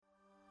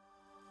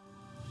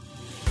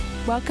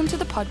Welcome to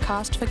the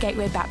podcast for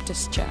Gateway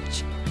Baptist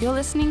Church. You're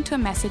listening to a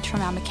message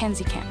from our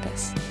Mackenzie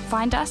campus.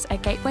 Find us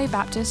at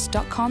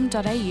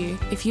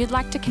gatewaybaptist.com.au if you'd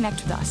like to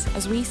connect with us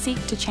as we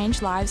seek to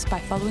change lives by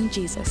following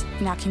Jesus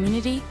in our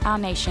community, our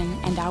nation,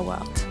 and our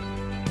world.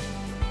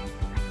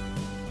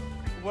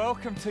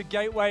 Welcome to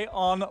Gateway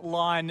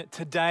Online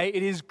today.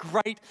 It is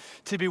great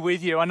to be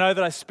with you. I know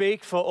that I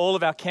speak for all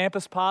of our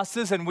campus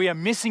pastors, and we are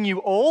missing you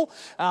all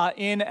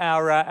in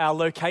our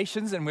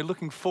locations, and we're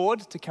looking forward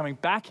to coming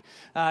back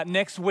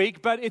next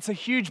week. But it's a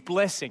huge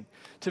blessing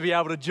to be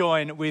able to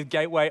join with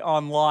Gateway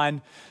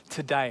Online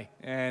today,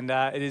 and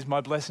it is my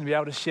blessing to be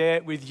able to share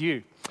it with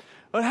you.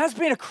 Well, it has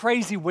been a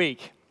crazy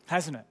week,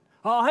 hasn't it?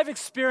 I've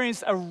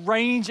experienced a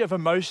range of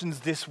emotions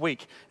this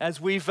week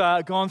as we've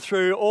gone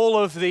through all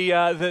of the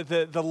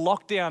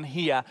lockdown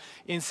here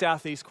in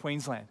southeast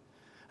Queensland.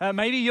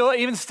 Maybe you're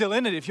even still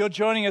in it. If you're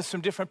joining us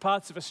from different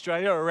parts of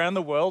Australia or around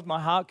the world,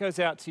 my heart goes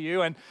out to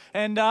you. And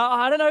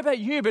I don't know about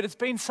you, but it's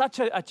been such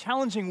a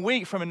challenging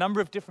week from a number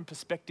of different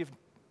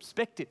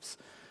perspectives.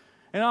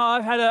 And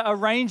I've had a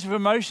range of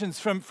emotions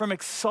from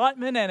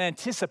excitement and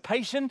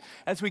anticipation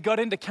as we got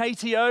into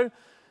KTO,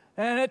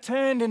 and it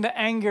turned into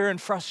anger and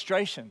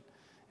frustration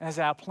as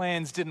our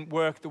plans didn't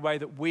work the way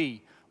that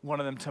we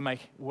wanted them to make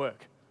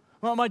work.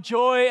 Well, my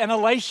joy and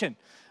elation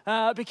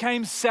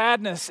became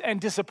sadness and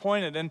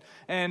disappointed.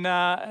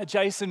 And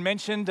Jason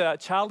mentioned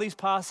Charlie's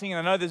passing,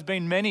 and I know there's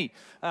been many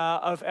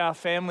of our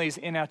families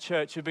in our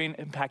church who've been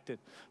impacted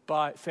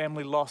by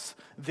family loss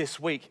this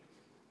week.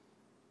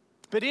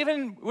 But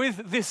even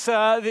with this,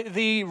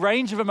 the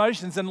range of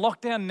emotions and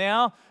lockdown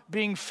now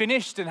being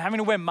finished and having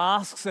to wear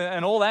masks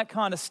and all that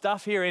kind of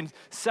stuff here in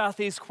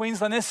southeast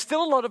Queensland, there's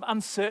still a lot of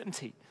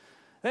uncertainty.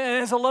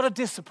 There's a lot of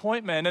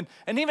disappointment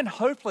and even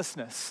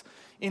hopelessness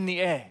in the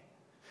air.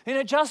 You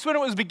know, just when it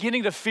was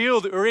beginning to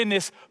feel that we're in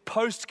this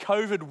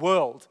post-COVID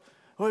world,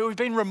 we've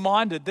been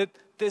reminded that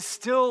there's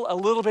still a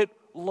little bit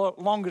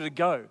longer to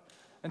go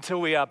until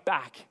we are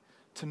back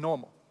to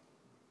normal.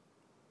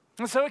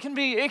 And so it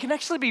can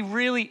actually be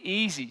really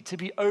easy to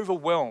be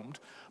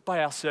overwhelmed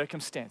by our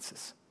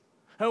circumstances.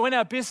 When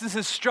our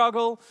businesses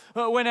struggle,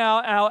 when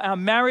our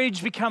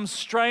marriage becomes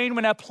strained,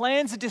 when our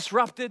plans are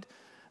disrupted,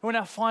 when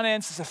our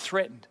finances are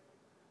threatened.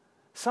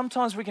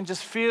 Sometimes we can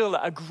just feel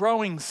a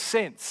growing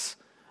sense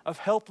of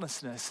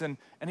helplessness and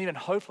even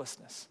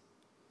hopelessness.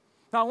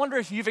 Now, I wonder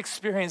if you've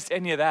experienced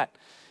any of that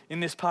in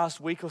this past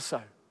week or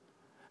so.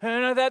 You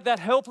know, that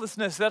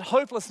helplessness, that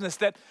hopelessness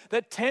that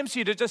tempts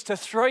you to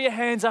throw your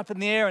hands up in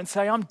the air and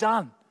say, I'm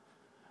done.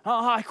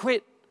 I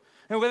quit.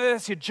 And whether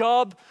that's your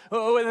job,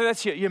 or whether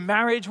that's your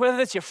marriage, whether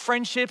that's your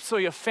friendships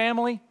or your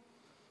family.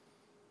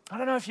 I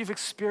don't know if you've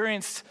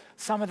experienced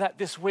some of that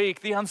this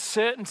week, the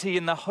uncertainty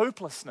and the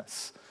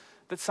hopelessness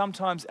that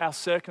sometimes our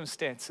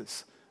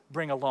circumstances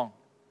bring along.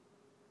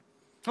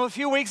 Well, a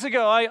few weeks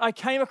ago, I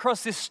came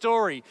across this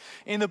story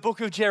in the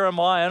book of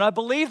Jeremiah, and I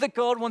believe that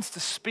God wants to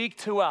speak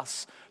to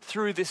us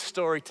through this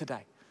story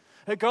today.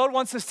 That God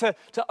wants us to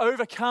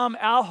overcome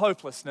our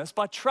hopelessness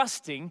by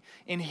trusting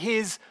in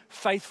His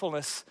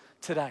faithfulness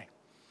today.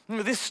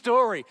 This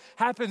story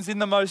happens in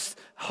the most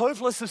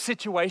hopeless of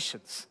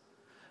situations,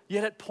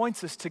 yet it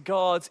points us to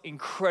God's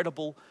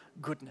incredible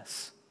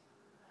goodness.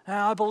 And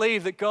I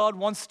believe that God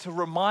wants to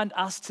remind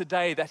us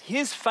today that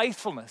His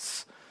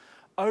faithfulness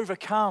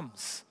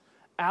overcomes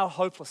our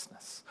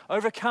hopelessness,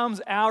 overcomes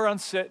our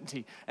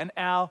uncertainty and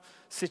our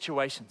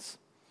situations.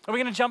 And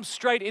we're going to jump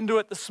straight into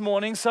it this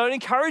morning. So I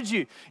encourage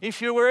you,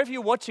 if you're wherever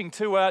you're watching,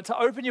 to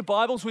open your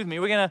Bibles with me.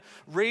 We're going to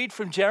read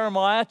from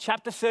Jeremiah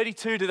chapter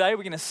 32 today.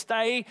 We're going to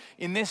stay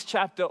in this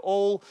chapter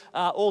all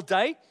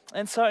day.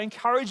 And so I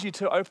encourage you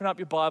to open up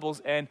your Bibles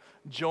and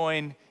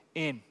join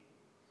in.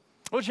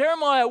 Well,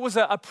 Jeremiah was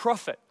a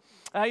prophet.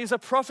 He was a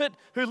prophet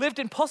who lived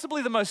in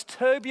possibly the most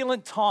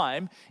turbulent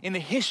time in the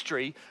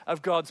history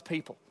of God's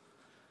people.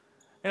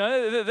 You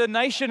know, the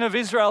nation of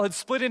Israel had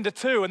split into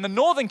two, and the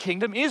northern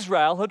kingdom,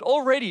 Israel, had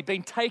already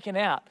been taken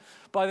out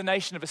by the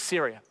nation of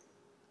Assyria.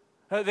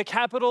 The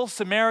capital,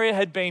 Samaria,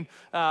 had been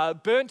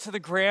burnt to the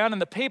ground,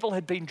 and the people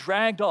had been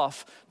dragged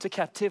off to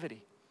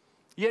captivity.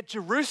 Yet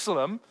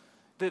Jerusalem,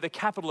 the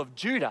capital of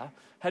Judah,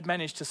 had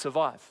managed to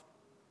survive.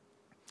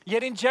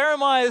 Yet in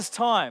Jeremiah's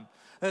time,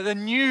 the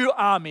new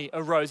army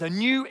arose, a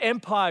new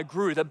empire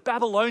grew, the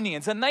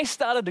Babylonians, and they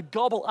started to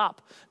gobble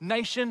up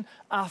nation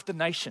after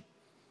nation.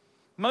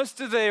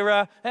 Most of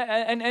their,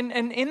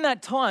 and in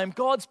that time,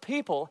 God's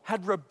people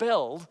had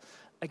rebelled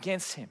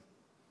against Him.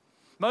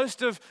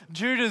 Most of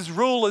Judah's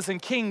rulers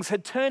and kings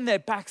had turned their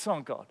backs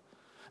on God.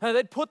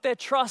 They'd put their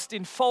trust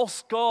in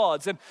false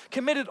gods and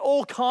committed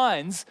all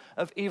kinds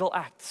of evil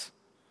acts.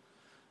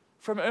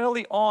 From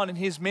early on in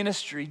his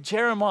ministry,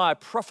 Jeremiah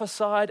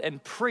prophesied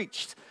and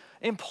preached,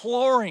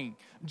 imploring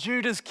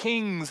Judah's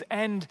kings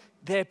and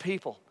their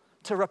people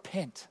to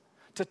repent,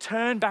 to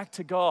turn back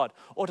to God,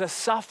 or to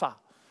suffer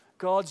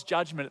God's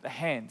judgment at the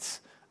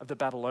hands of the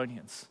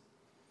Babylonians.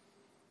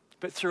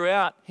 But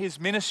throughout his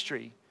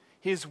ministry,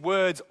 his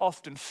words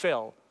often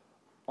fell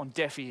on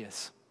deaf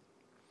ears.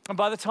 And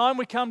by the time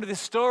we come to this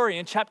story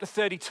in chapter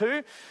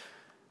 32,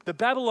 the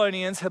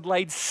Babylonians had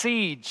laid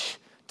siege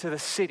to the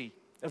city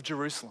of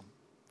Jerusalem.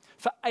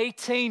 For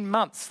 18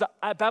 months, the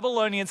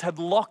Babylonians had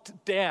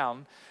locked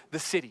down the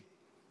city.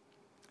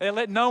 They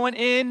let no one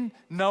in,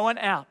 no one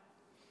out.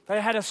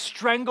 They had a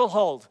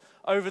stranglehold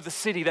over the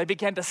city. They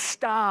began to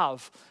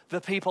starve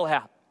the people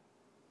out.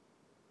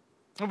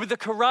 And with the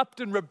corrupt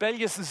and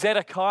rebellious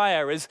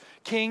Zedekiah as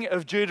king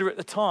of Judah at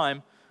the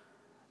time,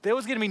 there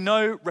was going to be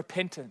no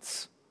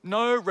repentance,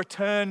 no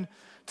return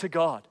to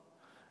God.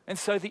 And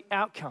so the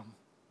outcome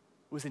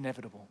was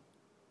inevitable.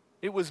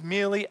 It was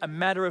merely a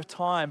matter of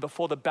time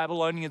before the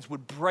Babylonians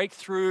would break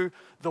through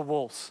the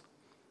walls,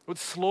 would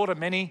slaughter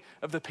many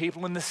of the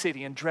people in the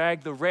city and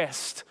drag the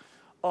rest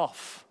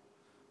off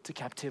to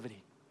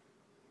captivity.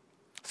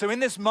 So in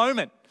this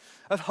moment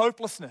of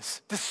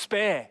hopelessness,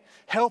 despair,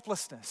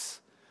 helplessness,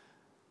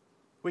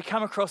 we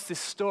come across this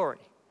story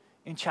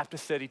in chapter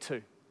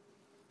 32.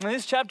 And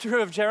this chapter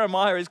of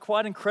Jeremiah is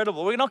quite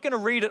incredible. We're not going to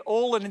read it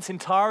all in its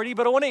entirety,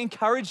 but I want to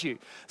encourage you,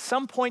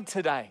 some point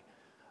today,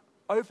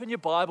 open your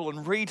Bible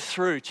and read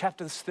through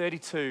chapters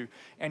 32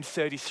 and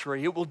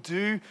 33. It will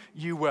do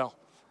you well.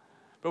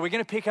 But we're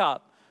going to pick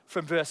up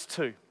from verse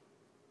 2.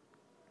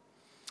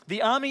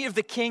 The army of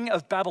the king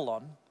of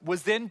Babylon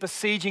was then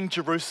besieging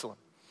Jerusalem,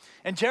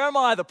 and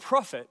Jeremiah the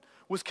prophet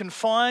was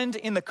confined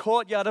in the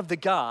courtyard of the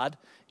guard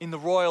in the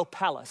royal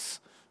palace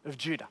of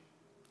Judah.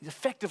 He's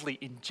effectively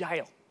in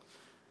jail.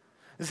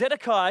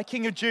 Zedekiah,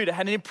 king of Judah,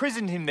 had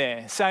imprisoned him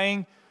there,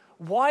 saying,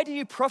 "Why do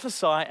you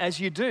prophesy as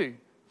you do?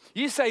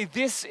 You say,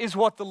 'This is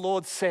what the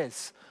Lord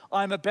says.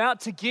 I am about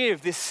to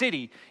give this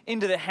city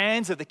into the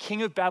hands of the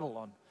king of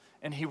Babylon,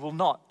 and he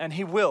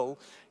will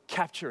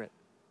capture it.'"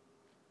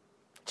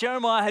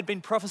 Jeremiah had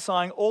been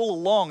prophesying all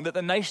along that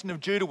the nation of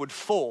Judah would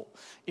fall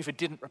if it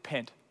didn't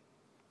repent.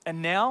 And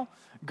now,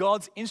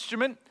 God's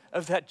instrument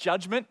of that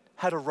judgment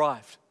had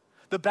arrived.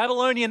 The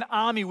Babylonian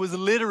army was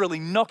literally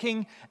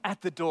knocking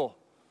at the door.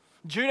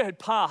 Judah had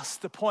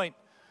passed the point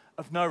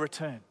of no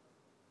return.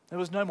 There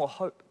was no more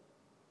hope.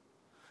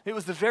 It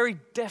was the very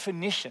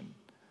definition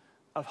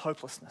of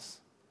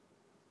hopelessness.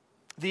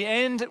 The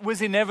end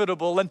was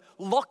inevitable, and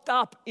locked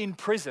up in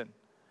prison,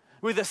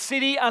 with a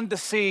city under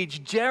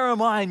siege,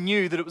 Jeremiah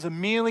knew that it was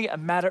merely a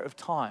matter of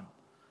time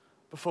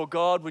before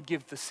God would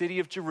give the city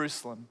of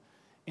Jerusalem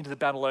into the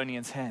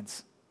Babylonians'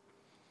 hands.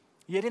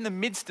 Yet in the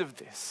midst of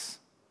this,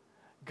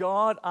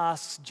 God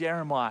asks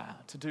Jeremiah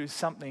to do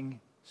something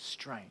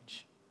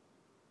strange.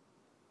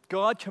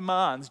 God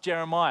commands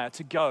Jeremiah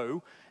to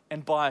go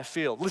and buy a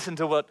field. Listen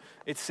to what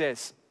it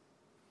says.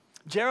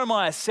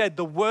 Jeremiah said,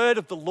 "The word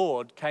of the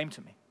Lord came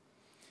to me.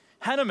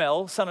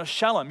 Hanamel, son of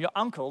Shallum, your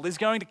uncle, is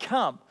going to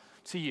come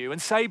to you and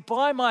say,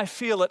 'Buy my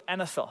field at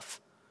Anathoth,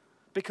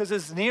 because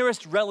as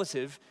nearest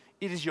relative,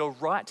 it is your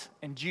right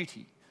and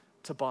duty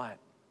to buy it.'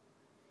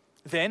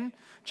 Then,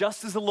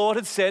 just as the Lord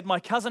had said, my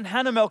cousin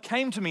Hanamel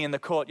came to me in the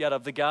courtyard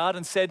of the guard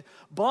and said,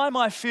 'Buy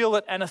my field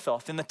at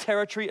Anathoth in the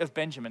territory of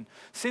Benjamin.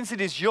 Since it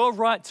is your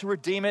right to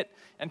redeem it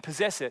and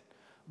possess it,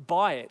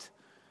 buy it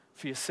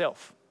for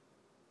yourself.'"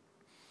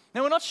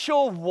 Now, we're not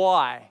sure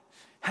why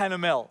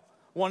Hanamel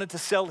wanted to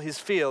sell his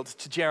field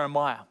to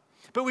Jeremiah,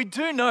 but we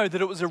do know that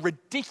it was a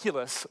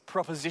ridiculous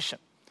proposition.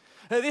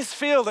 Now, this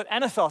field at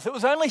Anathoth, it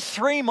was only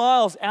 3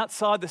 miles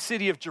outside the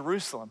city of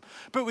Jerusalem.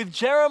 But with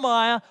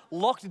Jeremiah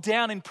locked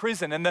down in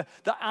prison and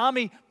the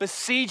army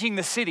besieging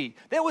the city,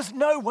 there was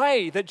no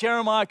way that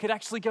Jeremiah could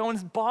actually go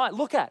and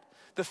look at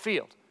the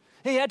field.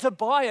 He had to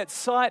buy it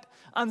sight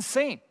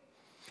unseen.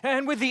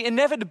 And with the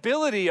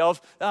inevitability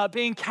of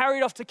being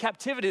carried off to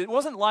captivity, it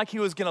wasn't like he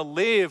was going to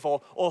live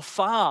or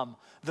farm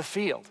the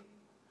field.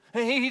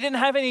 He didn't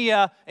have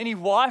any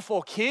wife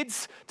or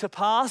kids to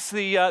pass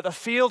the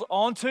field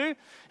onto.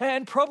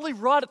 And probably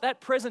right at that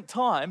present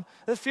time,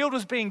 the field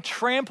was being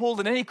trampled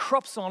and any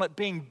crops on it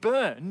being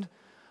burned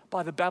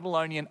by the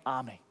Babylonian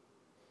army.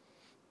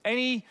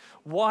 Any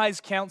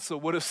wise counsel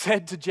would have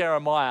said to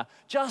Jeremiah,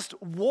 "Just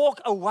walk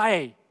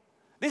away.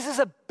 This is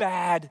a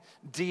bad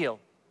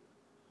deal."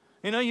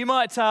 You know, you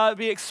might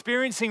be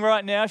experiencing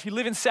right now, if you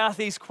live in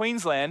southeast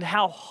Queensland,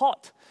 how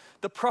hot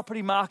the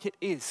property market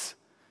is.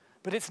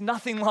 But it's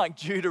nothing like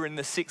Judah in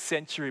the 6th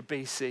century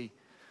BC.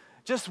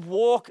 Just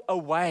walk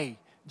away,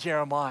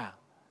 Jeremiah.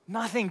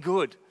 Nothing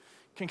good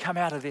can come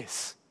out of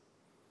this.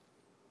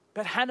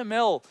 But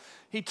Hanamel,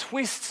 he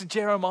twists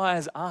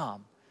Jeremiah's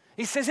arm.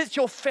 He says, "It's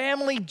your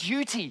family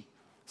duty,"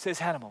 says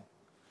Hanamel.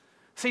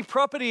 See,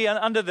 property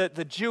under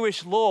the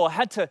Jewish law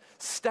had to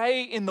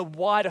stay in the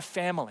wider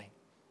family.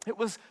 It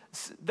was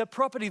the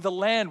property, the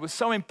land was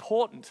so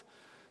important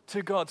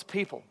to God's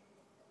people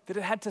that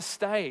it had to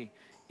stay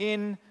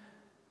in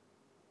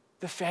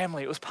the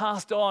family. It was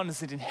passed on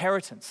as an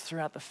inheritance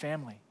throughout the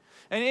family.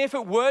 And if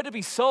it were to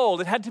be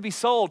sold, it had to be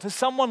sold to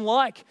someone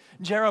like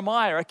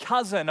Jeremiah, a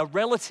cousin, a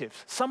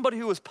relative, somebody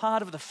who was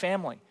part of the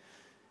family.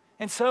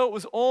 And so it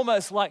was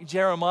almost like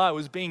Jeremiah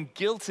was being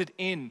guilted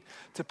in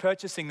to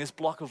purchasing this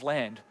block of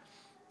land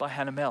by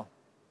Hanamel.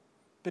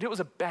 But it was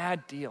a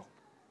bad deal,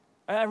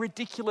 a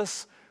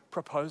ridiculous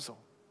proposal.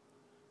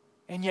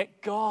 And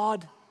yet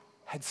God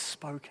had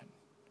spoken.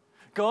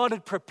 God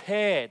had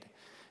prepared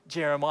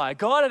Jeremiah.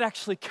 God had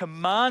actually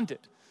commanded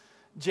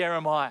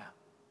Jeremiah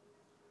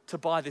to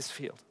buy this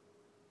field.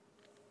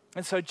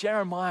 And so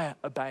Jeremiah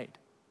obeyed.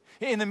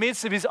 In the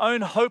midst of his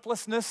own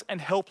hopelessness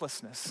and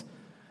helplessness,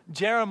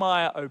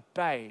 Jeremiah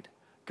obeyed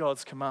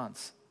God's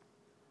commands.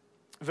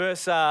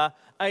 Verse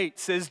 8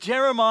 says,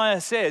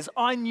 Jeremiah says,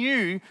 I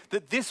knew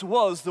that this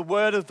was the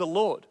word of the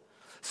Lord.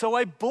 So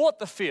I bought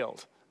the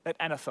field at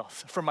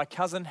Anathoth from my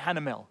cousin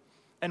Hanamel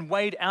and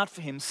weighed out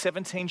for him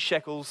 17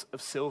 shekels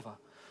of silver.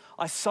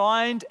 I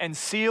signed and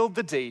sealed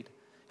the deed,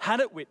 had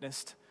it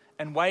witnessed,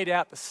 and weighed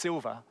out the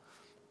silver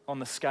on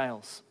the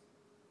scales.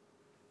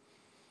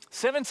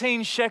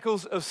 17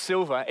 shekels of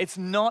silver, it's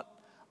not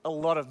a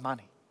lot of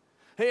money.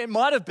 It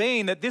might have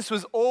been that this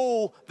was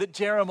all that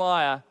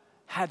Jeremiah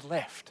had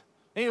left.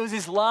 It was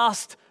his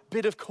last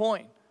bit of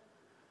coin.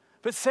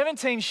 But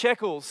 17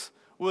 shekels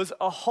was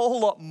a whole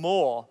lot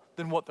more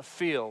than what the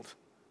field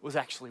was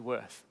actually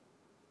worth.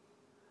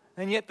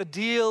 And yet the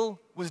deal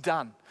was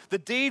done. The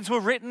deeds were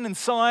written and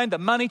signed, the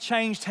money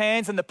changed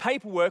hands, and the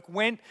paperwork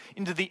went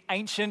into the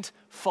ancient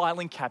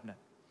filing cabinet.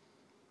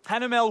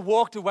 Hanamel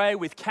walked away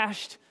with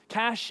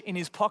cash in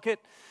his pocket,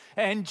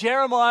 and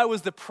Jeremiah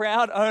was the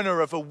proud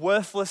owner of a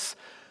worthless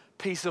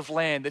piece of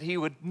land that he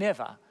would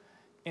never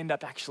end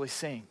up actually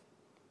seeing.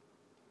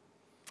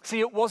 See,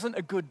 it wasn't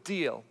a good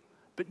deal,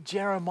 but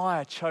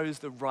Jeremiah chose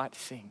the right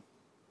thing.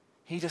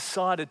 He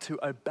decided to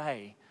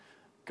obey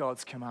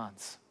God's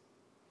commands.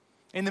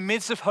 In the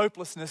midst of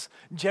hopelessness,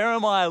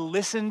 Jeremiah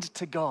listened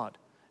to God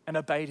and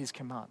obeyed his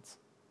commands.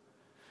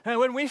 And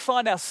when we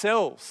find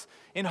ourselves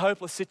in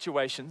hopeless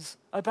situations,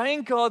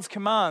 obeying God's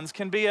commands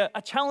can be a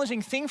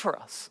challenging thing for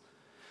us.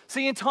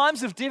 See, in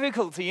times of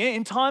difficulty,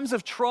 in times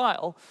of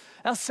trial,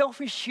 our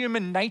selfish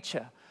human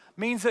nature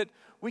means that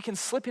we can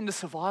slip into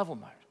survival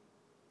mode.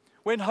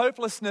 When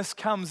hopelessness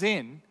comes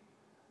in,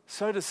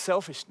 so does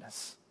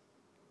selfishness.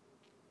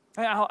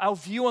 Our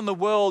view on the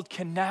world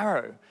can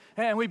narrow,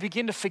 and we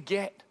begin to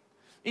forget,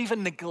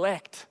 even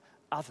neglect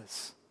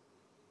others.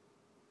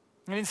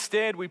 And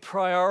instead, we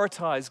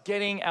prioritize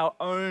getting our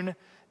own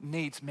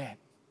needs met.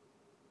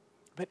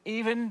 But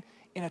even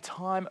in a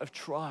time of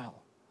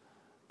trial,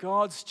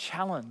 God's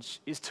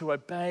challenge is to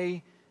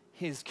obey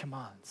his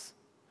commands,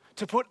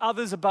 to put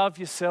others above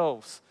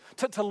yourselves,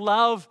 to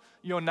love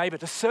your neighbor,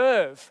 to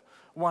serve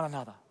one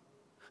another.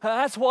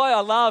 That's why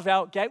I love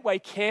our Gateway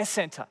Care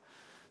Centre.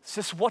 It's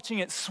just watching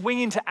it swing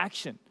into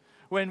action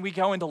when we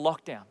go into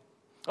lockdown.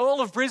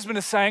 All of Brisbane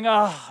is saying,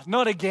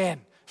 not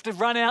again. Have to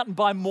run out and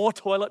buy more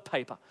toilet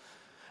paper.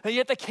 And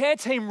yet the care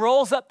team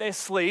rolls up their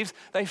sleeves.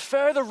 They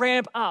further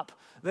ramp up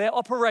their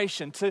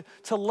operation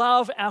to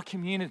love our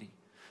community,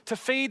 to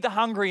feed the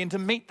hungry and to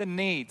meet the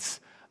needs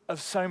of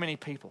so many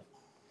people.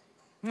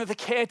 The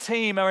care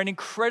team are an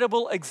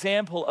incredible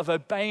example of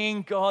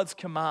obeying God's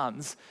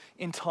commands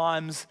in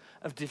times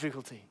of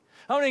difficulty.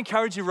 I want to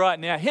encourage you right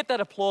now, hit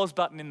that applause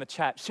button in the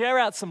chat. Share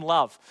out some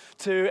love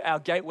to our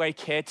Gateway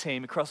Care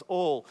team across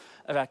all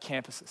of our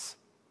campuses.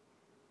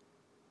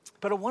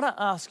 But I want to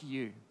ask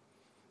you,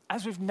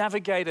 as we've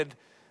navigated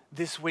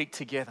this week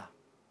together,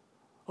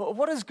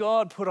 what has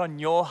God put on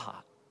your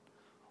heart?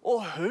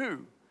 Or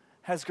who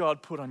has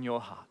God put on your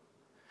heart?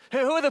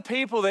 Who are the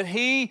people that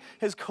he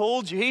has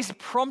called you? He's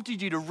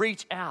prompted you to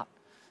reach out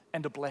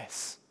and to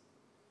bless.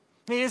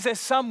 Is there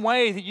some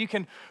way that you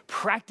can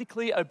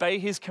practically obey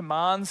his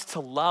commands to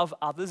love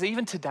others,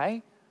 even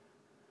today?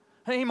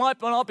 He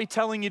might not be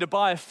telling you to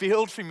buy a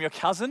field from your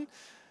cousin,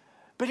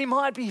 but he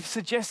might be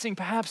suggesting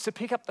perhaps to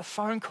pick up the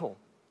phone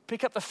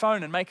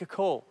and make a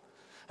call,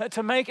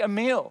 to make a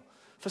meal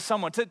for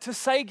someone, to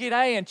say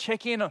g'day and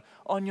check in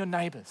on your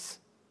neighbors.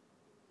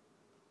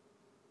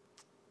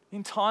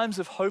 In times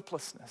of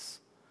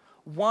hopelessness,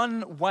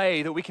 one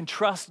way that we can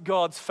trust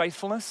God's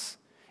faithfulness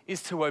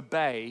is to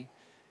obey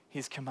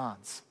his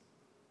commands.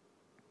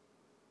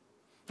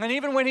 And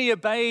even when he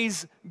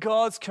obeys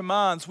God's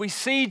commands, we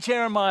see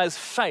Jeremiah's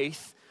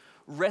faith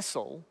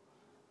wrestle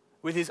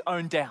with his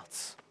own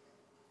doubts.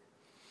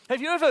 Have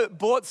you ever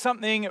bought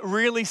something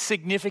really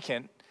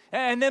significant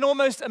and then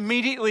almost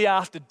immediately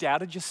after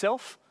doubted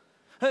yourself?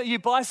 You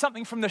buy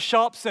something from the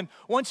shops, and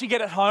once you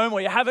get it home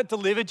or you have it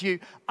delivered, you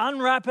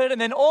unwrap it,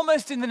 and then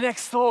almost in the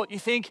next thought you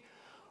think,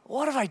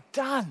 what have I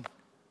done?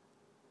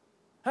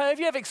 Have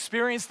you ever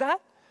experienced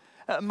that?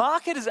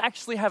 Marketers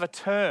actually have a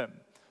term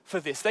for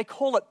this. They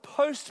call it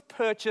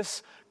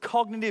post-purchase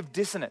cognitive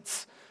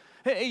dissonance.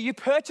 You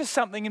purchase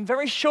something, and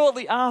very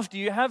shortly after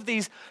you have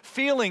these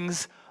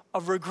feelings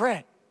of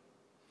regret.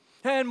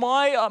 And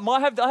I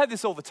have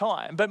this all the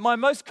time, but my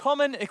most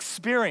common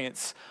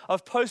experience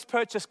of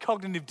post-purchase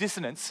cognitive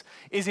dissonance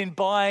is in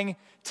buying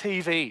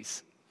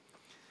TVs.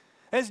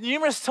 There's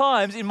numerous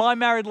times in my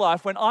married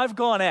life when I've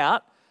gone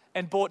out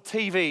and bought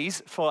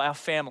TVs for our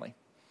family.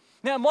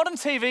 Now, modern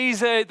TVs,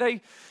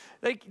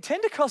 they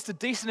tend to cost a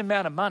decent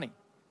amount of money.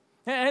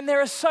 And there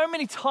are so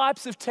many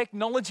types of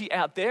technology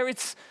out there,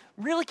 it's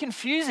really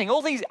confusing.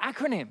 All these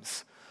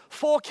acronyms,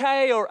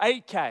 4K or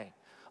 8K.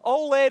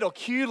 OLED or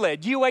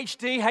QLED,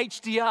 UHD,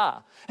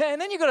 HDR. And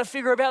then you've got to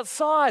figure about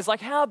size,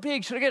 like how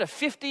big? Should I get a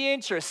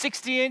 50-inch or a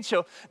 60-inch?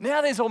 Or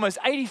now there's almost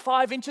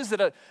 85 inches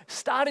that are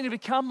starting to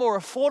become more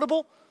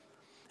affordable.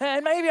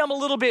 And maybe I'm a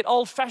little bit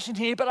old-fashioned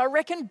here, but I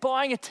reckon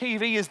buying a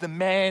TV is the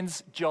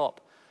man's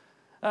job.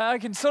 I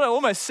can sort of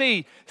almost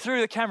see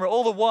through the camera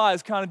all the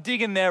wires kind of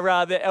digging their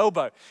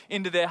elbow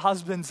into their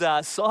husband's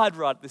side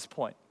right at this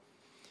point.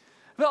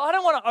 But I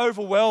don't want to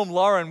overwhelm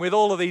Lauren with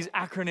all of these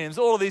acronyms,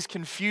 all of these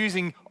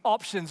confusing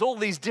options, all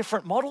these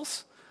different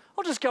models.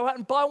 I'll just go out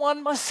and buy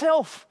one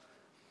myself.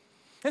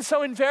 And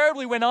so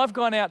invariably when I've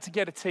gone out to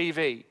get a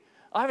TV,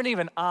 I haven't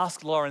even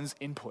asked Lauren's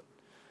input.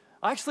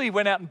 I actually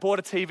went out and bought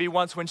a TV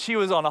once when she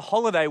was on a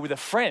holiday with a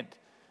friend.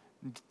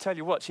 And to tell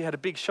you what, she had a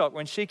big shock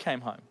when she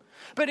came home.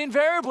 But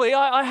invariably,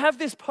 I have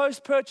this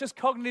post-purchase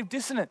cognitive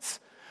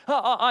dissonance.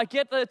 I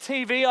get the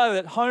TV either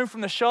at home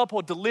from the shop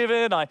or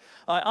delivered. I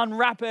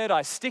unwrap it.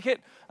 I stick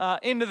it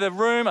into the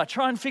room. I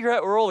try and figure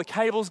out where all the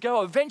cables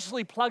go.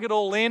 Eventually plug it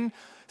all in,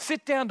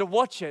 sit down to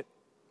watch it.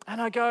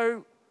 And I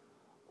go,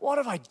 what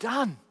have I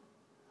done?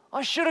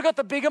 I should have got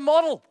the bigger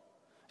model.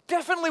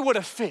 Definitely would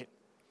have fit.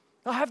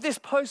 I have this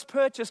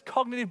post-purchase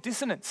cognitive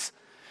dissonance.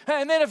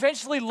 And then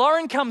eventually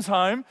Lauren comes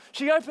home.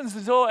 She opens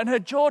the door and her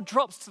jaw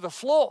drops to the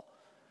floor.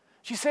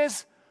 She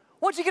says,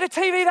 what'd you get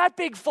a TV that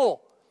big for?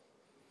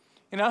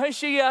 You know,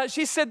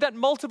 she said that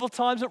multiple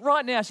times, but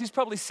right now she's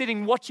probably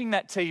sitting watching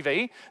that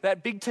TV,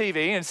 that big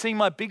TV, and seeing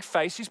my big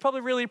face. She's probably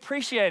really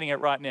appreciating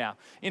it right now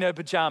in her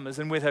pajamas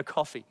and with her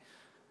coffee.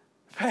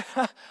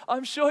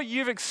 I'm sure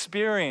you've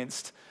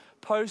experienced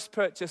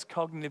post-purchase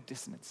cognitive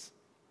dissonance.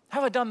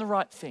 Have I done the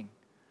right thing?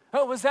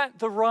 Oh, was that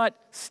the right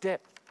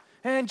step?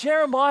 And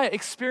Jeremiah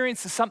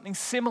experiences something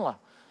similar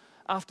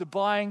after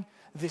buying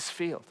this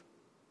field.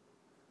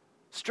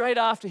 Straight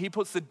after he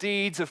puts the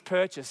deeds of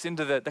purchase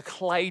into the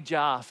clay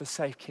jar for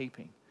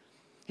safekeeping,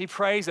 he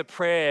prays a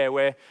prayer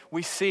where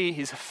we see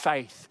his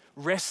faith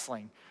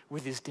wrestling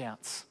with his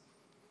doubts.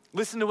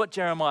 Listen to what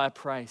Jeremiah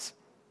prays.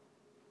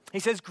 He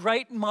says,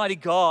 great and mighty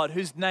God,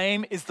 whose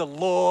name is the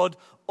Lord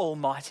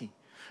Almighty.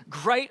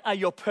 Great are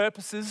your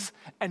purposes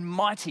and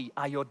mighty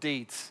are your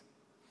deeds.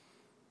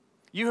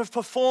 You have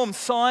performed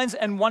signs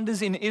and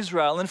wonders in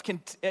Israel and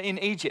in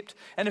Egypt,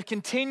 and have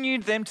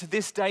continued them to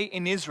this day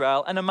in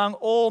Israel and among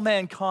all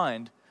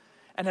mankind,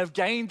 and have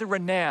gained the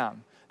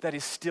renown that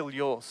is still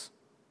yours.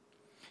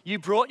 You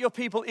brought your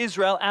people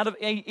Israel out of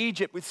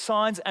Egypt with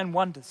signs and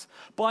wonders,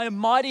 by a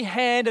mighty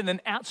hand and an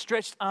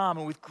outstretched arm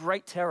and with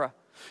great terror.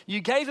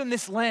 You gave them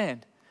this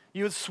land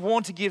you had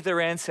sworn to give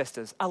their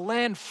ancestors, a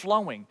land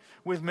flowing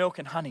with milk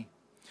and honey.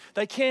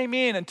 They came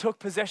in and took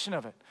possession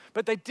of it,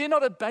 but they did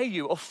not obey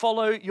you or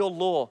follow your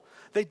law.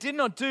 They did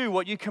not do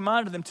what you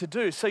commanded them to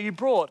do, so you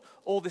brought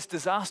all this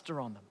disaster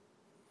on them.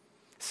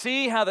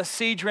 See how the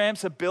siege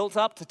ramps are built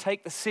up to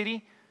take the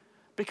city?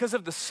 Because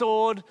of the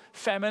sword,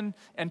 famine,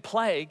 and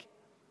plague,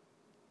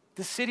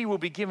 the city will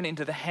be given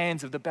into the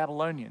hands of the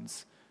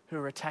Babylonians who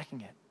are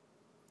attacking it.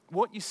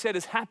 What you said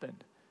has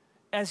happened,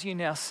 as you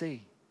now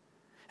see.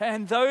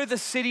 And though the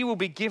city will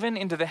be given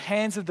into the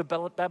hands of the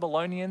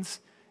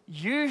Babylonians,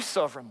 you,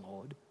 sovereign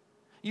Lord,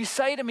 you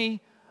say to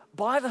me,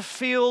 buy the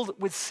field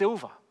with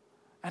silver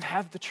and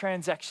have the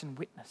transaction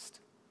witnessed.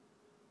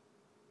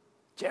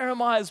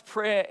 Jeremiah's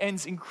prayer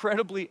ends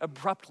incredibly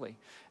abruptly.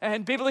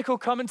 And biblical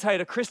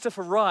commentator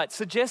Christopher Wright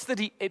suggests that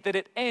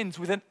it ends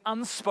with an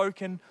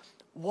unspoken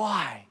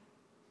why.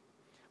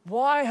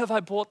 Why have I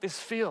bought this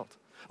field?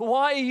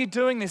 Why are you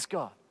doing this,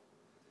 God?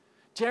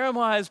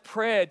 Jeremiah's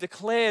prayer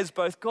declares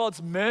both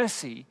God's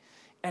mercy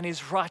and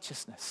his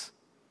righteousness.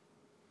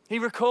 He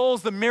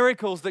recalls the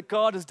miracles that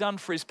God has done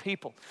for his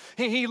people.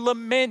 He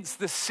laments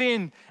the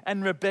sin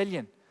and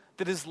rebellion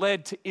that has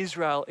led to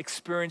Israel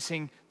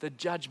experiencing the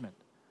judgment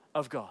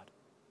of God.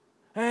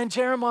 And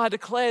Jeremiah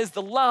declares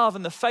the love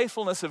and the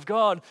faithfulness of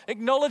God,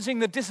 acknowledging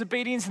the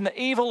disobedience and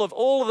the evil of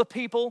all of the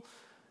people.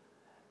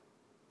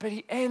 But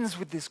he ends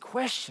with this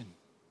question.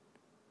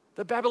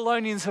 The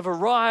Babylonians have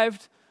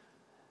arrived.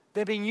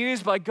 They're being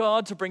used by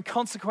God to bring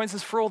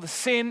consequences for all the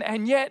sin,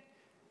 and yet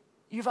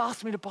you've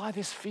asked me to buy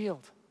this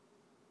field.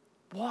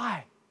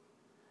 Why?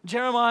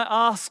 Jeremiah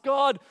asks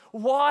God,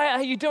 why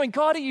are you doing?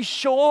 God, are you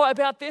sure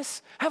about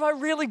this? Have I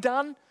really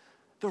done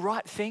the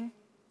right thing?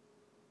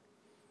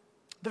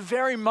 The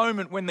very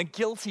moment when the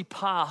guilty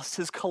past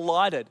has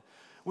collided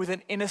with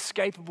an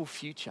inescapable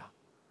future,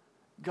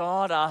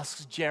 God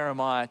asks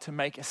Jeremiah to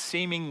make a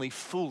seemingly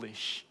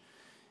foolish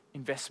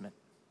investment.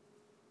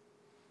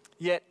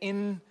 Yet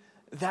in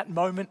that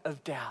moment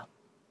of doubt,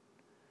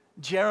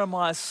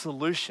 Jeremiah's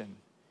solution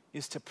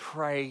is to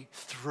pray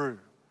through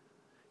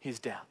his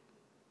doubt.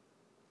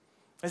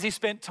 As he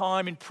spent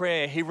time in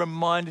prayer, he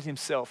reminded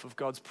himself of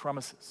God's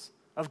promises,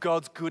 of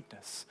God's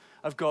goodness,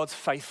 of God's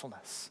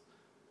faithfulness.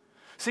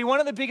 See, one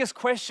of the biggest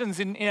questions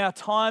in our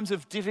times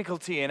of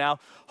difficulty and our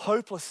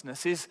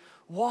hopelessness is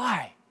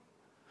why?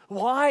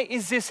 Why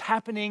is this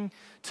happening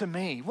to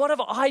me? What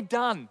have I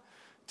done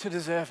to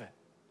deserve it?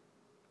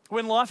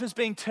 When life is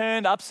being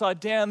turned upside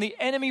down, the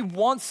enemy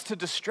wants to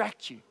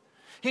distract you.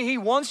 He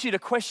wants you to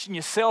question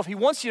yourself. He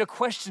wants you to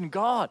question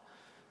God.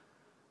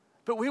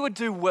 But we would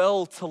do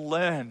well to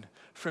learn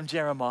from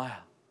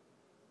Jeremiah,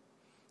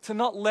 to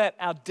not let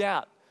our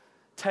doubt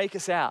take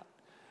us out,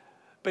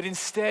 but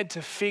instead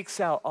to fix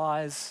our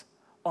eyes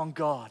on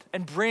God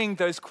and bring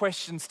those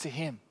questions to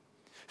Him.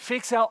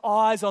 Fix our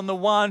eyes on the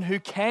one who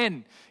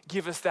can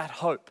give us that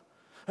hope,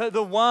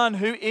 the one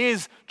who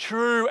is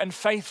true and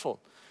faithful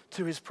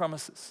to His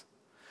promises.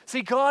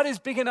 See, God is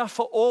big enough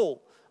for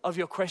all of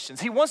your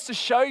questions. He wants to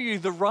show you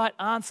the right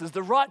answers,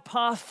 the right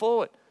path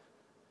forward.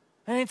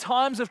 And in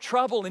times of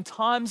trouble, in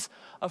times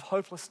of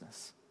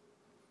hopelessness,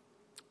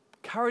 I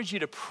encourage you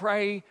to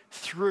pray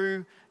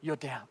through your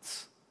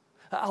doubts.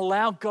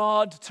 Allow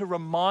God to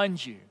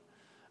remind you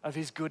of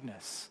His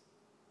goodness,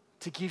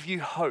 to give you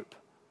hope,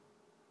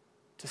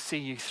 to see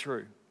you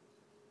through.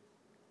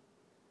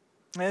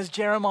 As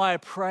Jeremiah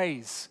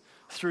prays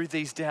through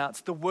these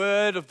doubts, the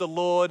word of the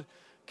Lord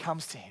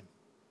comes to him,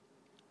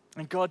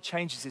 and God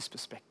changes his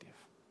perspective.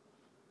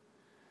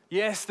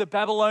 Yes, the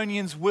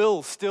Babylonians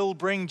will still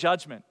bring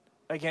judgment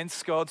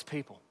against God's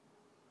people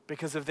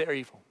because of their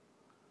evil.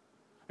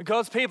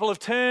 God's people have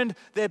turned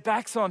their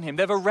backs on Him.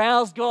 They've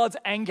aroused God's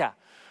anger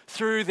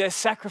through their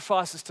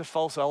sacrifices to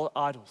false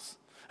idols.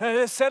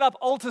 They've set up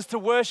altars to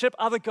worship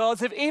other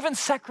gods. They've even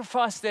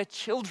sacrificed their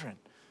children.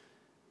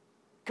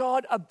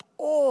 God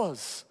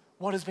abhors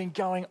what has been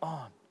going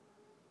on.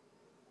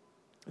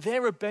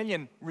 Their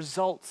rebellion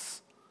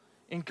results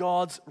in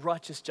God's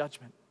righteous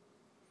judgment.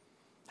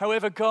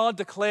 However, God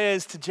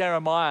declares to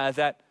Jeremiah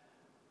that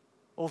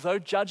although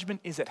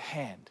judgment is at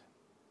hand,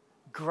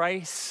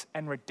 grace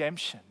and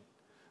redemption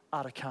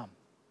are to come.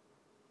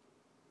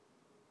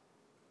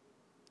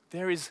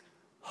 There is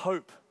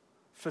hope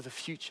for the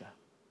future.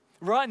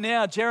 Right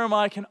now,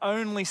 Jeremiah can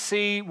only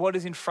see what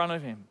is in front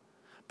of him,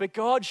 but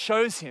God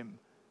shows him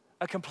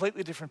a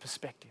completely different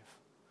perspective.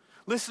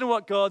 Listen to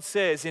what God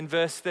says in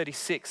verse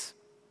 36.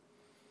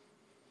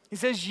 He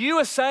says, you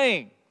are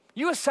saying,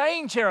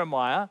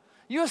 Jeremiah,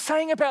 you are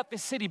saying about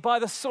this city, by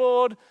the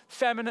sword,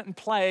 famine, and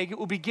plague, it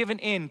will be given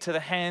into the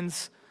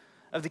hands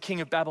of the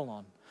king of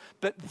Babylon.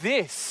 But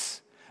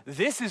this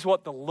is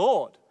what the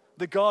Lord,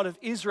 the God of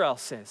Israel,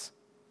 says.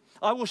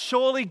 I will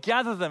surely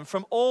gather them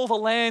from all the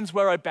lands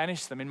where I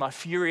banished them in my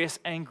furious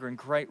anger and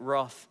great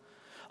wrath.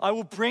 I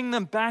will bring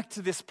them back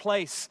to this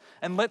place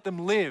and let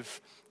them live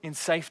in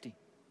safety.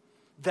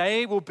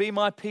 They will be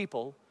my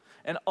people,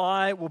 and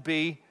I will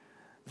be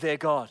their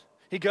God.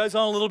 He goes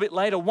on a little bit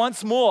later.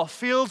 Once more,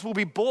 fields will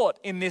be bought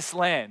in this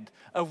land,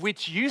 of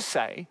which you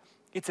say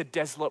it's a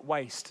desolate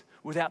waste,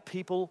 without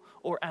people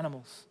or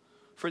animals,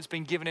 for it's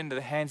been given into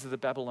the hands of the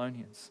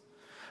Babylonians.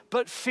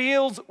 But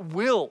fields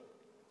will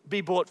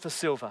be bought for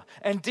silver,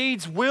 and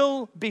deeds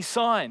will be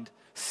signed,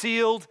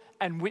 sealed,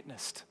 and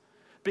witnessed,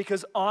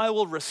 because I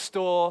will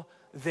restore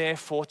their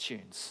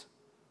fortunes,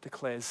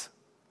 declares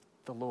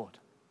the Lord.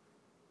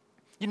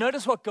 You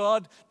notice what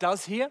God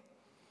does here?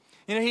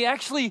 He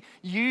actually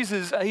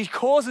he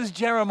causes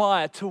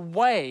Jeremiah to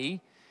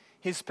weigh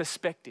his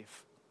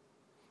perspective.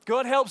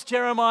 God helps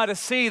Jeremiah to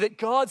see that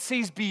God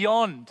sees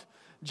beyond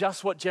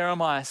just what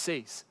Jeremiah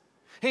sees.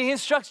 He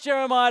instructs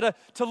Jeremiah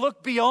to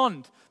look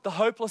beyond the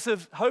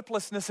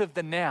hopelessness of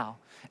the now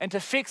and to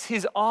fix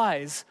his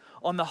eyes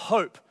on the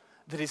hope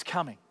that is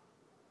coming.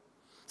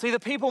 See, the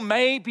people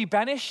may be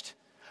banished,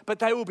 but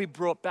they will be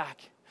brought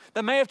back.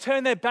 They may have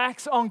turned their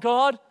backs on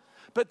God,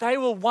 but they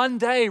will one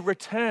day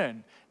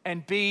return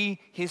and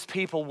be His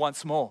people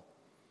once more.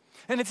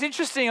 And it's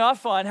interesting, I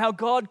find, how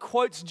God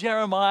quotes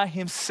Jeremiah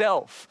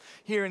himself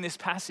here in this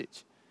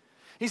passage.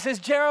 He says,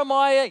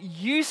 Jeremiah,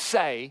 you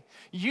say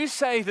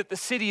that the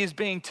city is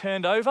being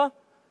turned over,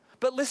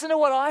 but listen to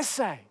what I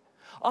say.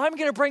 I'm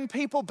going to bring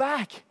people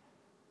back.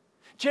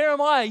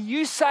 Jeremiah,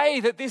 you say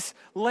that this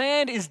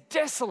land is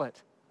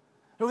desolate,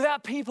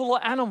 without people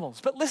or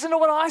animals. But listen to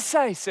what I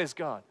say, says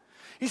God.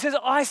 He says,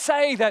 I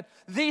say that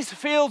these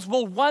fields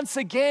will once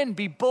again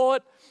be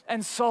bought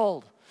and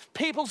sold.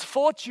 People's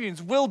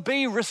fortunes will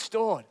be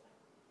restored.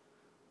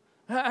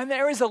 And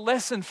there is a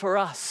lesson for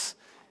us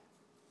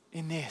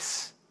in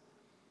this.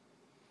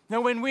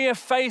 Now, when we are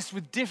faced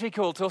with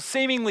difficult or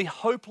seemingly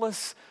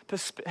hopeless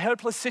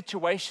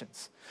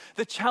situations,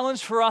 the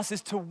challenge for us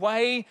is to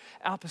weigh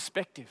our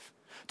perspective,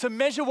 to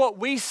measure what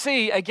we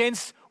see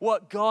against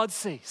what God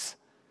sees,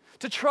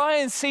 to try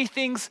and see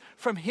things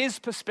from His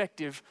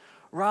perspective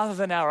rather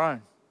than our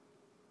own.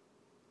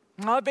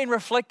 And I've been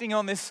reflecting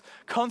on this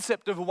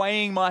concept of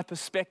weighing my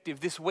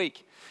perspective this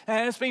week.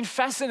 And it's been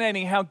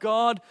fascinating how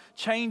God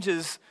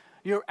changes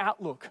your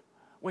outlook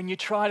when you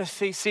try to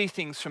see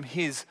things from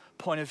His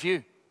point of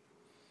view.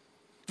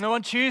 Now,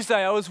 on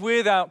Tuesday, I was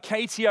with our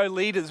KTO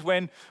leaders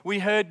when we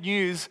heard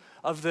news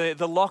of the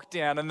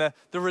lockdown and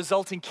the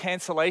resulting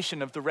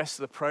cancellation of the rest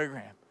of the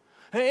program.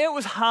 It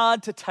was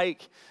hard to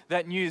take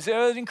that news. There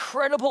was an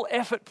incredible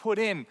effort put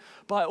in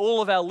by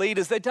all of our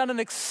leaders. They've done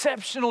an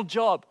exceptional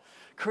job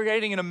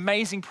creating an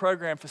amazing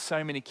program for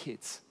so many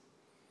kids.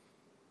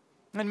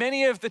 And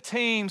many of the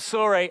team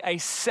saw a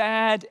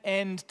sad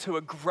end to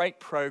a great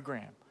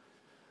program.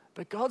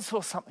 But God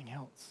saw something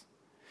else.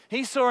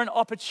 He saw an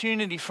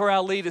opportunity for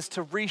our leaders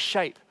to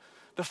reshape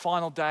the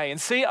final day and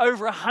see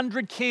over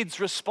 100 kids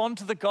respond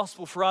to the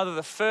gospel for either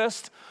the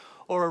first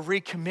or a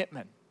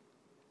recommitment.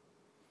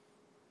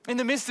 In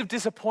the midst of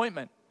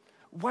disappointment,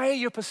 weigh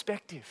your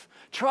perspective.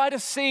 Try to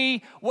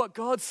see what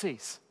God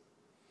sees.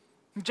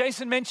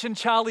 Jason mentioned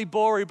Charlie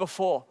Borey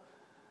before.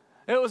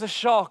 It was a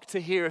shock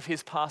to hear of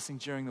his passing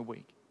during the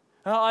week.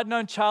 I'd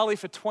known Charlie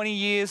for 20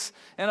 years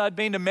and I'd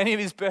been to many of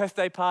his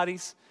birthday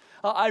parties.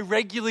 I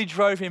regularly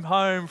drove him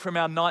home from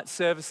our night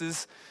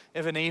services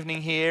of an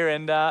evening here,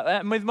 and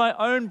with my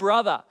own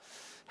brother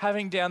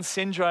having Down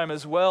syndrome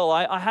as well,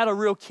 I had a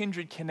real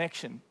kindred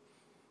connection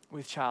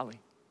with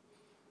Charlie.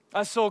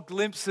 I saw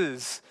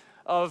glimpses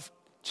of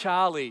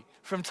Charlie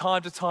from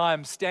time to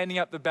time standing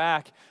up the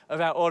back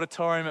of our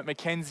auditorium at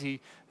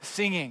Mackenzie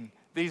singing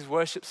these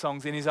worship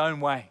songs in his own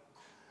way.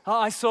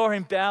 I saw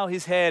him bow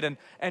his head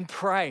and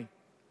pray.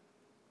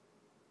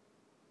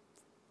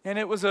 And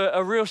it was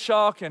a real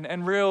shock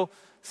and real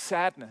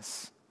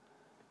sadness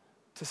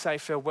to say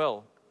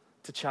farewell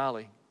to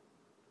Charlie.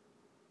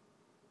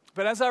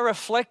 But as I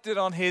reflected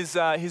on his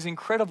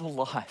incredible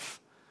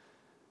life,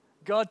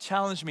 God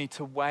challenged me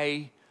to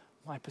weigh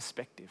my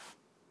perspective.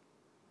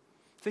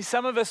 See,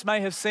 some of us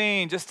may have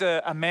seen just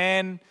a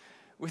man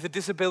with a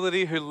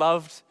disability who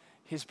loved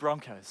his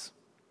Broncos.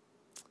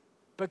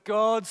 But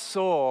God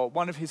saw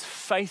one of his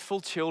faithful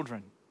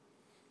children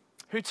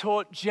who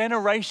taught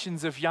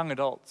generations of young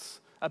adults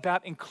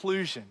about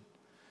inclusion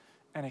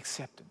and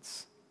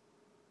acceptance.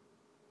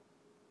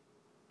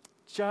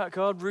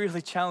 God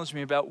really challenged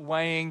me about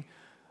weighing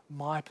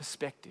my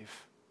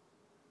perspective.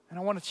 And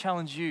I want to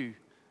challenge you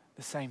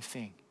the same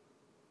thing.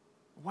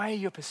 Weigh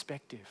your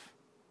perspective.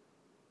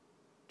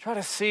 Try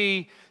to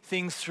see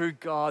things through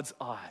God's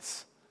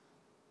eyes.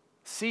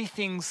 See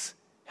things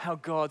how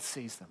God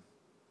sees them.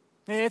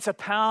 It's a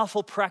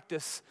powerful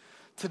practice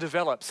to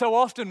develop. So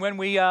often when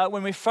we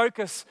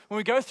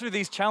go through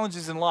these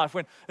challenges in life,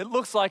 when it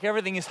looks like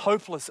everything is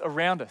hopeless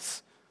around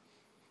us,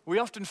 we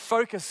often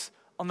focus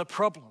on the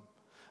problem,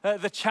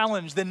 the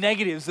challenge, the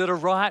negatives that are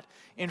right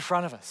in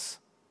front of us.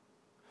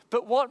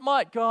 But what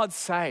might God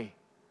say?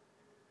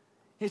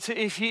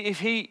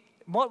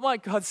 What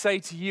might God say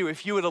to you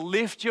if you were to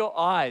lift your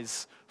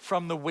eyes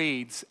from the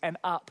weeds and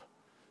up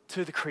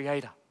to the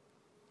Creator?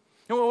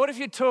 What if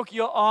you took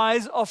your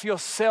eyes off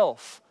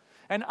yourself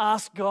and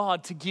asked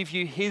God to give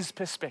you His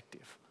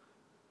perspective?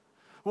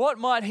 What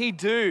might He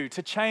do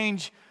to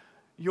change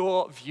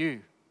your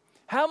view?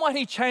 How might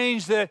He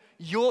change the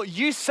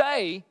you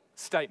say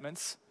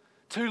statements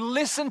to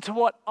listen to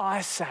what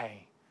I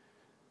say,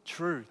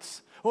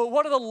 truths? Well,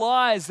 what are the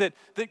lies that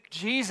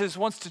Jesus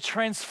wants to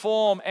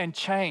transform and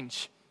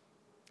change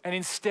and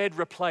instead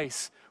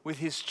replace with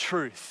His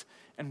truth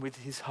and with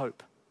His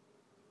hope?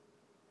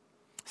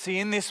 See,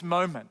 in this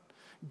moment,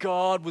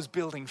 God was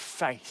building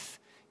faith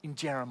in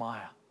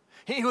Jeremiah.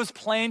 He was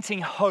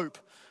planting hope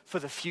for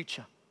the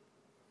future.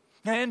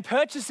 And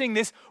purchasing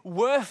this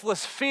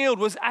worthless field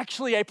was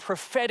actually a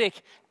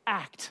prophetic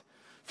act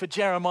for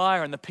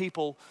Jeremiah and the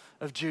people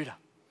of Judah.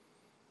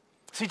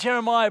 See,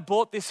 Jeremiah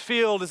bought this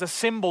field as a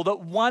symbol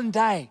that one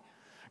day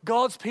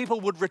God's people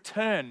would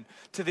return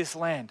to this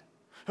land,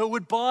 who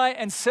would buy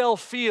and sell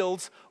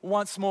fields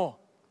once more.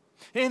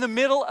 In the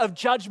middle of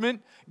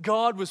judgment,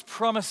 God was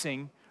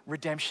promising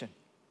redemption.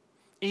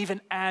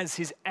 Even as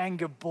His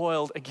anger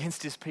boiled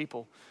against His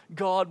people,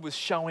 God was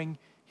showing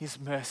His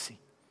mercy.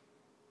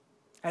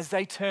 As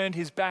they turned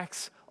His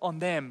backs on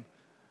them,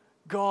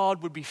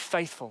 God would be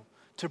faithful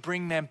to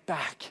bring them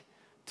back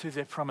to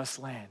their promised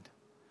land.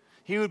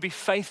 He would be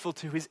faithful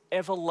to His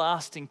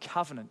everlasting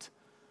covenant,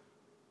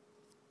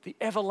 the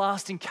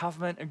everlasting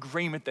covenant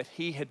agreement that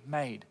He had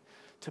made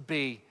to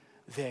be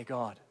their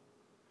God.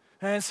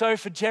 And so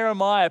for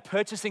Jeremiah,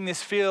 purchasing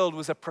this field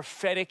was a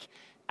prophetic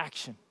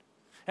action.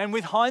 And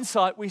with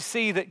hindsight, we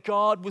see that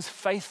God was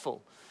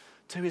faithful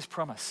to His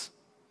promise.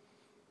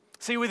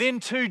 See, within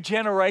 2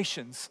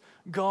 generations,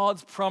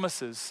 God's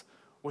promises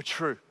were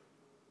true.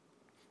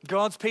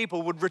 God's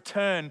people would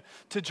return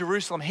to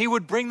Jerusalem. He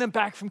would bring them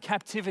back from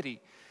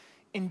captivity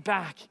and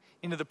back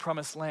into the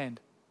promised land.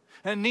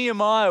 And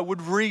Nehemiah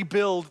would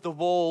rebuild the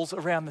walls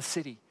around the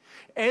city.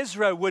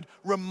 Ezra would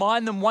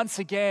remind them once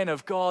again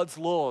of God's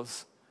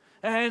laws.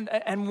 And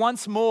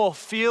once more,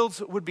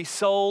 fields would be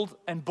sold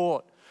and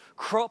bought.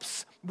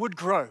 Crops would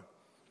grow,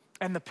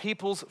 and the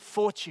people's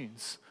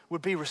fortunes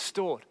would be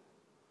restored.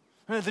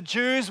 The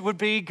Jews would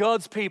be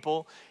God's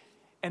people,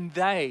 and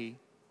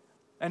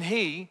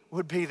He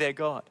would be their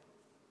God.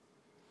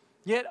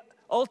 Yet,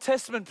 Old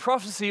Testament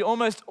prophecy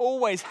almost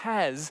always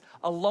has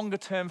a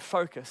longer-term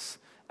focus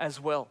as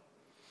well.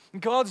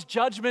 God's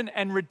judgment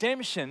and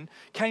redemption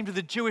came to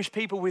the Jewish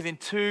people within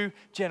 2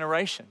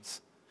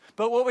 generations.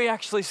 But what we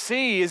actually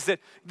see is that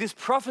this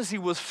prophecy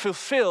was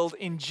fulfilled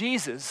in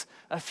Jesus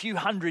a few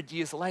hundred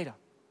years later.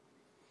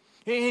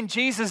 In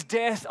Jesus'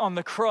 death on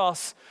the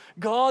cross,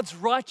 God's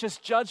righteous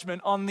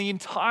judgment on the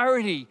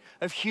entirety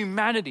of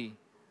humanity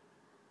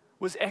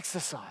was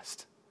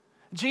exercised.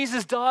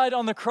 Jesus died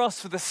on the cross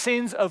for the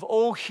sins of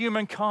all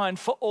humankind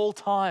for all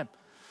time.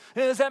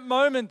 There's that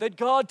moment that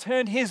God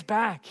turned his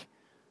back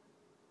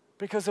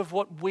because of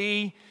what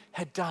we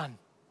had done.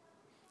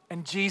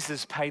 And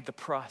Jesus paid the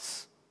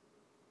price.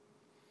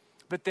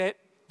 But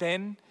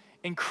then,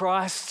 in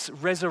Christ's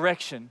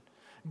resurrection,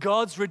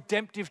 God's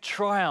redemptive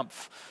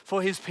triumph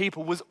for his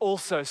people was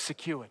also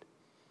secured.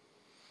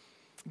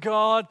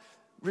 God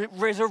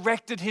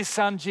resurrected his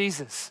son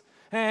Jesus.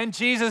 And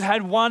Jesus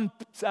has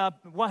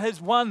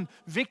won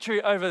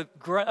victory over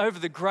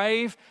the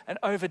grave and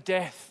over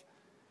death.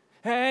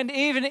 And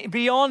even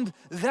beyond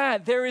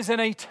that, there is an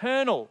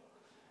eternal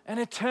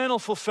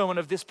fulfillment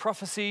of this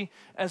prophecy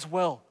as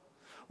well.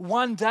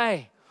 One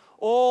day,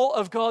 all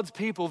of God's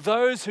people,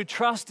 those who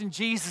trust in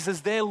Jesus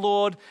as their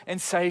Lord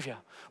and Savior,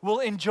 will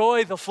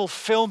enjoy the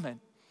fulfillment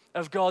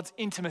of God's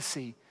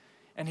intimacy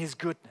and his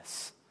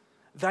goodness.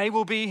 They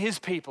will be his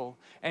people,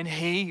 and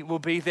he will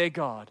be their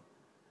God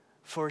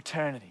for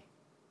eternity.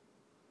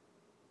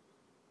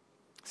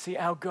 See,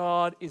 our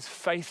God is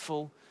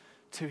faithful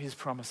to his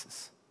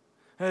promises.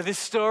 This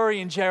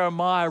story in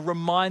Jeremiah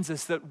reminds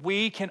us that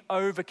we can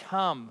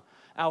overcome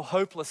our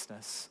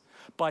hopelessness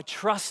by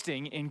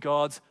trusting in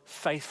God's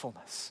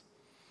faithfulness.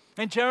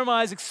 And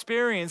Jeremiah's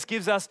experience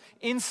gives us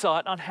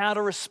insight on how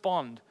to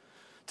respond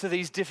to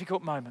these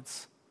difficult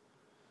moments.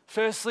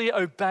 Firstly,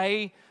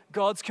 obey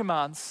God's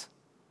commands,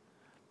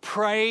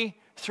 pray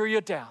through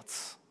your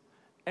doubts,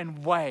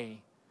 and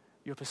weigh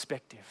your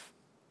perspective.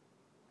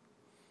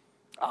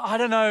 I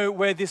don't know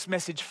where this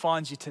message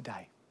finds you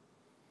today.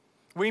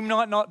 We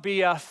might not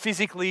be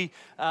physically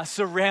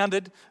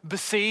surrounded,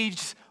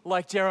 besieged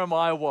like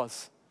Jeremiah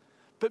was.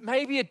 But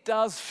maybe it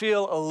does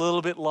feel a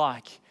little bit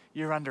like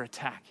you're under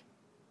attack.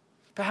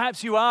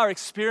 Perhaps you are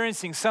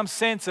experiencing some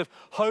sense of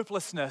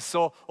hopelessness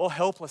or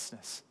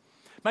helplessness.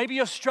 Maybe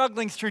you're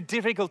struggling through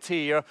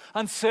difficulty or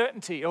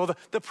uncertainty or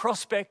the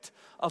prospect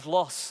of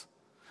loss.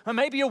 Or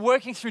maybe you're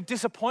working through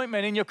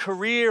disappointment in your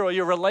career or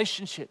your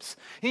relationships,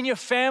 in your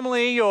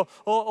family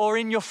or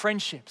in your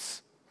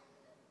friendships.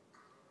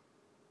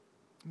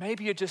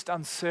 Maybe you're just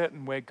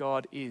uncertain where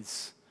God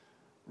is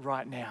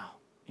right now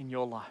in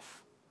your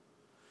life.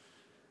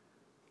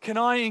 Can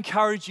I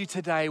encourage you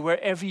today,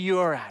 wherever you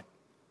are at,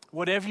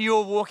 whatever you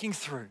are walking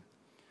through,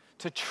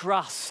 to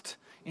trust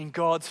in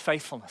God's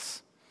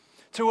faithfulness,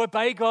 to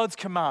obey God's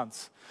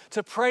commands,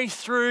 to pray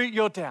through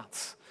your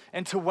doubts,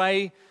 and to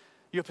weigh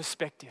your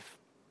perspective.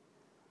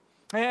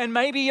 And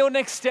maybe your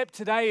next step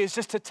today is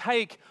just to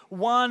take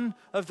one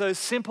of those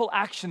simple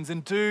actions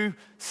and do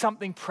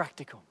something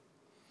practical.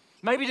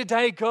 Maybe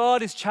today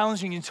God is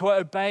challenging you to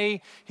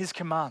obey his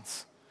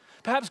commands.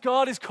 Perhaps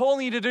God is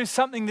calling you to do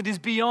something that is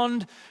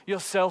beyond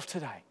yourself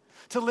today.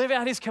 To live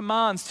out his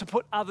commands, to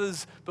put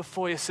others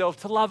before yourself,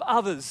 to love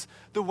others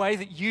the way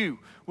that you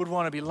would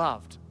want to be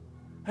loved.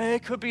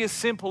 It could be as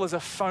simple as a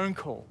phone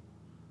call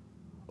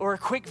or a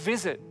quick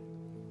visit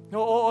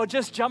or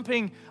just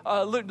jumping,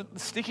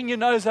 sticking your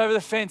nose over the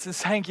fence and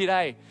saying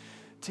g'day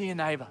to your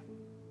neighbor.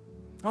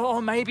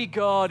 Or maybe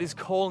God is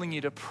calling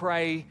you to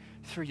pray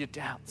through your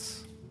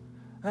doubts.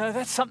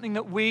 That's something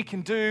that we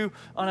can do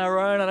on our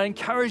own, and I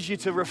encourage you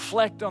to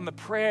reflect on the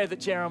prayer that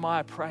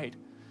Jeremiah prayed.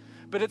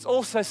 But it's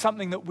also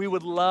something that we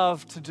would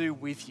love to do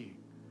with you.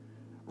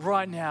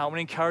 Right now, I want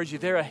to encourage you,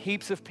 there are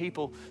heaps of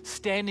people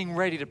standing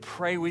ready to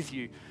pray with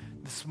you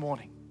this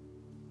morning.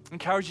 I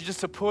encourage you just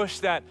to push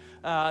that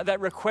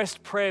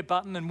request prayer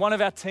button, and one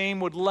of our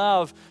team would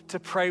love to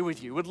pray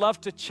with you, would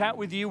love to chat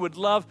with you, would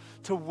love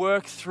to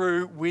work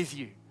through with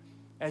you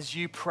as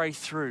you pray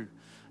through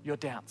your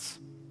doubts.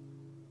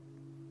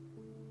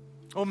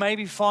 Or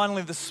maybe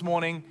finally this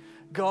morning,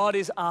 God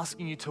is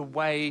asking you to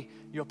weigh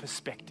your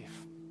perspective.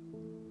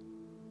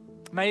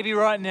 Maybe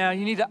right now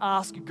you need to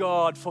ask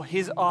God for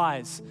his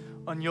eyes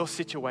on your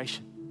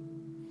situation.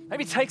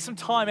 Maybe take some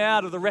time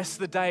out of the rest of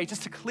the day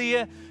just to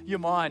clear your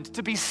mind,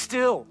 to be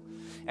still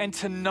and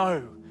to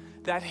know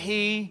that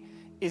he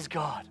is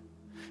God.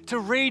 To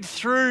read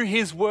through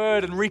his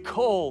word and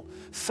recall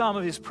some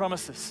of his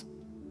promises.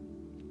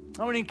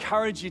 I want to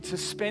encourage you to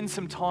spend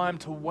some time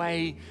to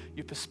weigh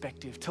your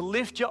perspective, to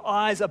lift your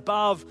eyes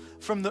above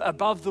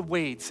the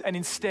weeds and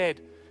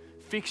instead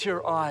fix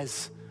your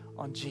eyes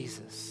on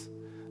Jesus,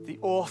 the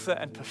author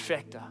and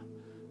perfecter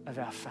of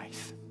our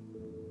faith.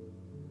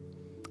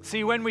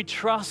 See, when we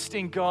trust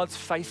in God's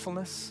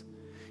faithfulness,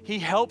 he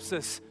helps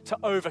us to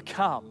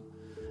overcome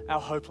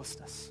our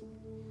hopelessness.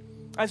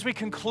 As we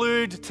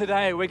conclude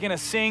today, we're going to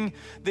sing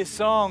this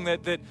song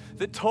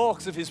that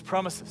talks of his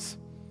promises,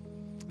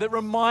 that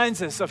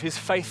reminds us of his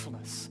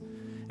faithfulness.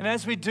 And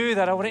as we do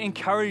that, I want to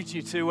encourage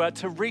you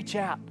to reach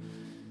out,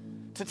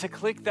 to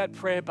click that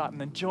prayer button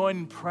and join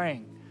in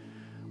praying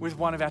with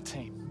one of our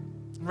team.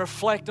 And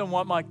reflect on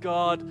what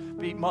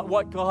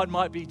God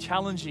might be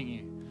challenging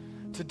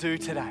you to do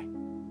today.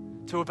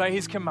 To obey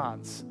his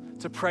commands,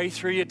 to pray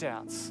through your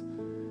doubts,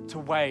 to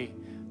weigh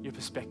your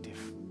perspective.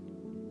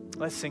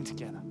 Let's sing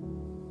together.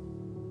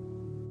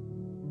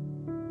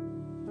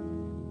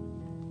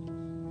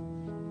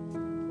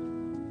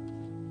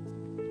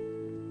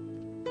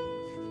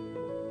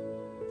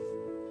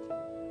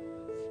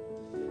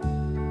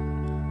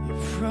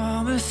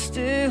 promise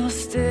still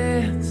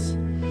stands.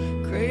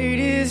 Great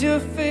is your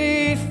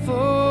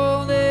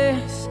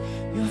faithfulness,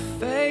 your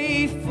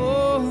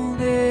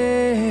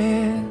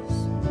faithfulness.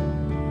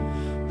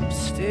 I'm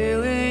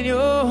still in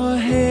your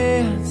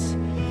hands.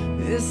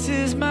 This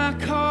is my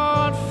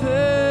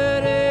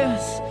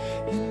confidence.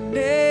 You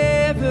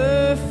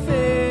never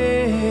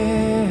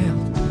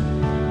failed.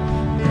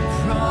 Your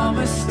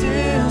promise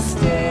still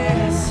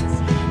stands.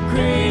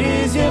 Great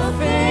is your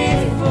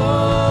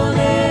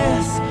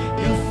faithfulness,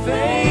 your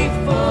faithfulness.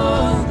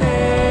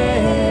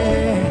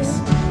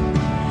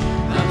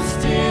 I'm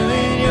still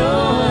in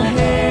your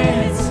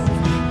hands.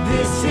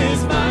 This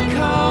is my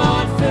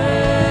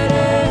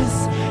confidence.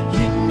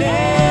 You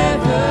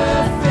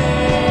never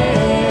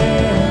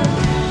fail.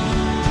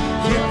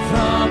 Your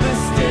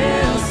promise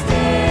still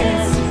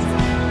stands.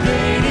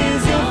 Great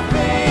is your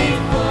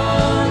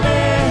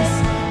faithfulness,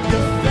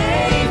 your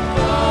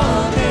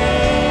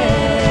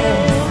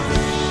faithfulness.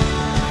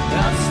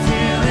 I'm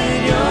still in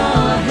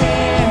your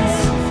hands.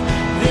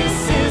 This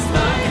is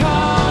my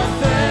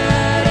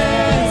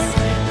confidence.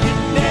 You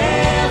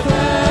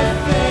never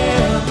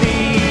fail me.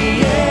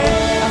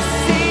 Yeah, I've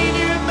seen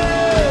you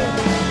move.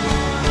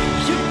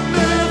 You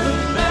move the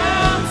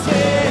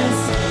mountains,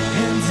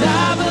 and I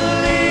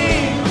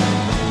believe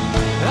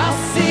I'll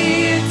see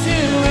you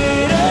do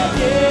it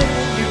again.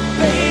 You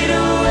made a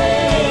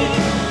way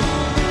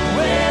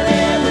where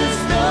there was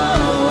no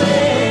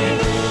way,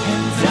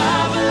 and I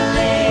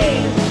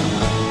believe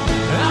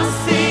I'll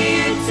see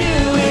you do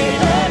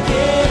it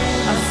again.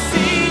 I've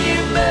seen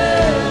you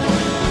move.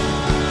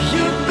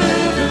 You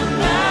move the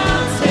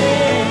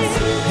mountains,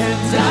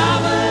 and I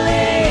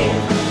believe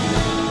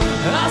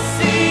I'll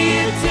see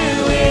you do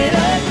it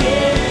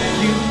again.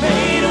 You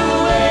made a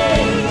way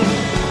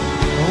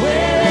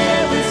where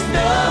there was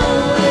no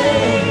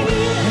way,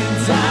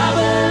 and I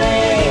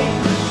believe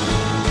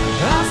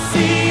I'll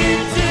see you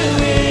do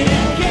it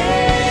again.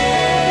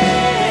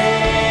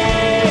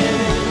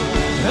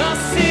 I'll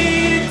see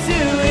you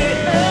do it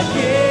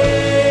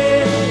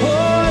again.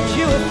 Lord,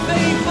 you are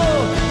faithful,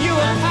 you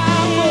are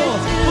powerful.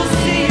 We'll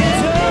see you do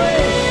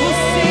it. We'll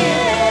see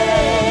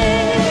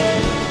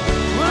it.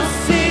 We'll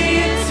see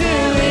you do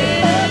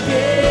it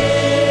again.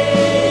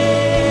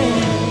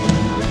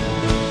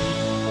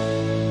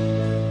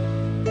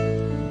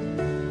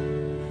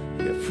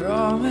 Your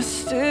promise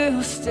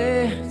still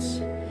stands.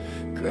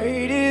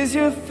 Great is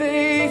your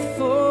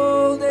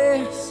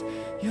faithfulness,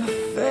 your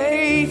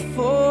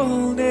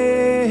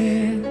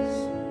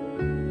faithfulness.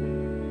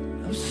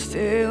 I'm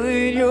still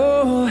in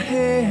your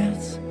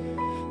hands.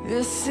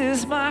 This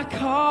is my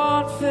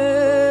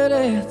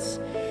confidence.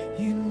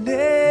 You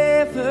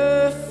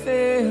never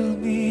fail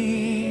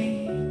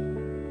me.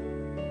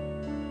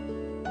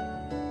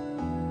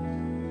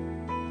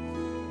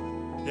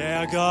 Yeah,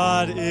 our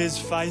God is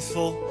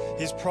faithful.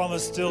 His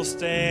promise still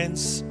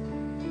stands.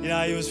 You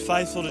know, he was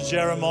faithful to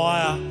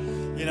Jeremiah,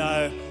 you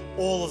know,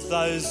 all of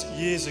those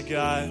years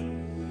ago.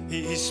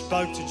 He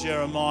spoke to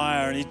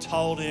Jeremiah and he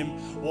told him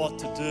what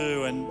to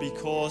do, and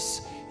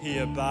because he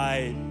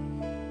obeyed,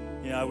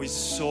 you know, we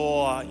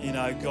saw, you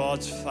know,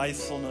 God's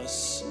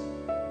faithfulness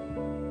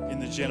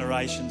in the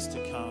generations to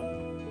come.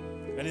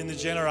 And in the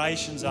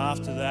generations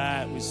after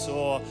that, we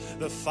saw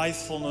the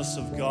faithfulness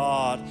of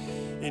God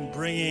in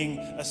bringing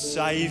a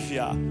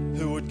Saviour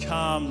who would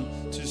come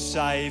to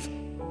save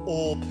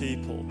all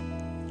people.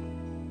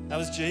 That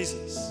was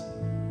Jesus.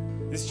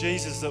 This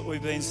Jesus that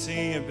we've been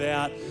singing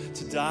about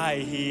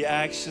today, he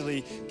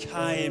actually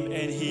came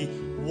and he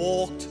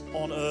walked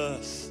on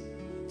earth.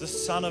 The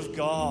Son of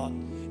God,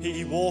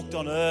 he walked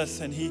on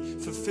earth and he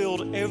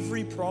fulfilled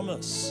every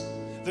promise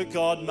that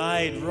God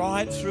made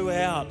right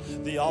throughout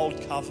the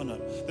Old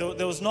Covenant.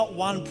 There was not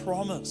one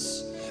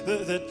promise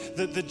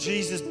that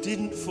Jesus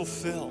didn't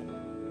fulfill.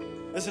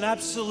 It's an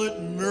absolute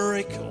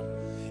miracle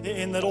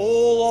in that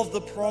all of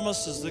the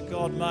promises that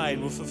God made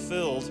were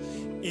fulfilled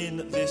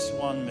in this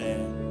one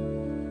man.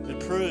 It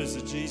proves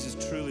that Jesus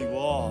truly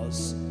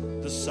was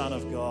the Son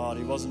of God.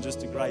 He wasn't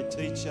just a great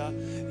teacher.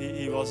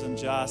 He wasn't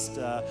just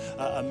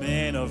a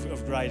man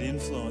of great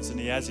influence, and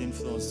he has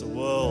influenced the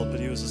world, but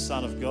he was the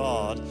Son of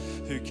God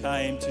who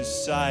came to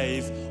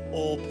save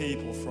all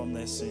people from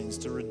their sins,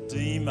 to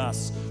redeem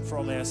us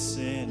from our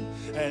sin,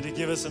 and to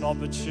give us an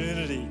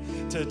opportunity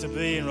to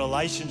be in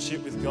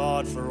relationship with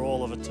God for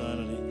all of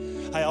eternity.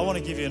 Hey, I want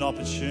to give you an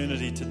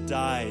opportunity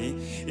today.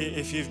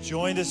 If you've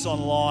joined us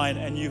online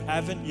and you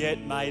haven't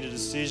yet made a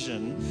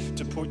decision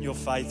to put your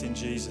faith in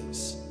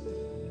Jesus,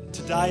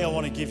 today I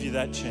want to give you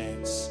that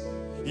chance.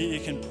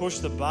 You can push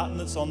the button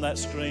that's on that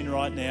screen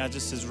right now. It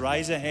just says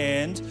raise a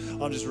hand.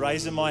 I'm just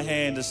raising my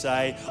hand to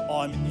say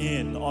I'm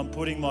in. I'm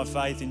putting my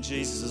faith in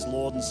Jesus as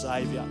Lord and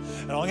Saviour.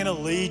 And I'm going to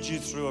lead you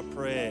through a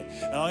prayer.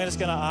 And I'm just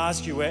going to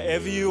ask you,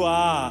 wherever you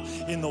are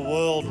in the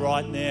world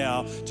right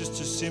now, just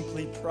to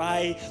simply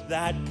pray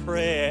that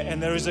prayer.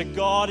 And there is a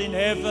God in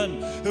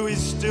heaven who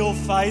is still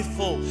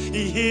faithful.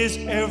 He hears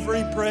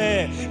every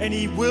prayer, and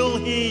He will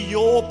hear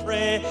your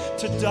prayer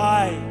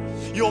today.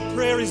 Your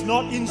prayer is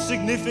not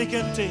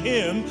insignificant to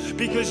Him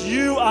because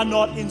you are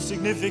not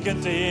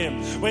insignificant to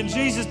Him. When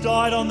Jesus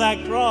died on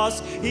that cross,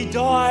 He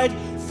died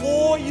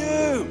for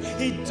you.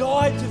 He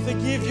died to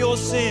forgive your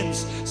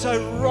sins.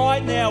 So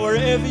right now,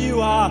 wherever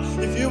you are,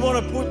 if you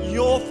want to put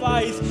your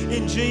faith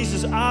in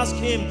Jesus, ask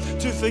Him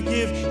to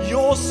forgive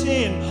your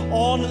sin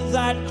on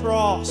that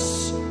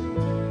cross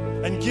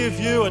and give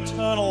you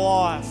eternal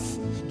life.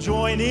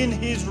 Join in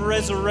His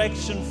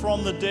resurrection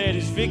from the dead,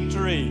 His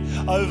victory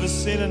over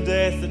sin and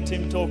death that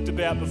Tim talked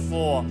about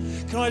before.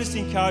 Can I just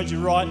encourage you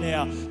right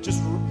now,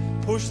 just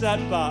push that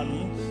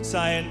button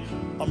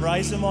saying, I'm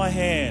raising my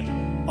hand.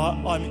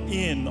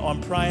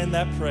 I'm praying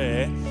that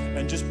prayer,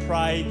 and just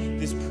pray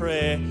this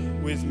prayer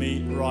with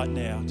me right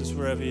now, just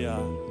wherever you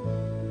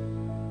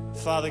are.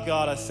 Father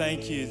God, I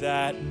thank you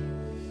that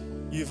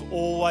you've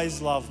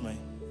always loved me.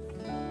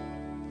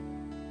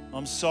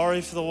 I'm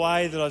sorry for the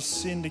way that I've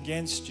sinned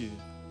against you.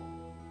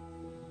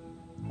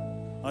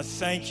 I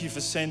thank you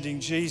for sending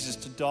Jesus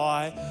to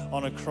die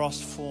on a cross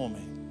for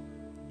me.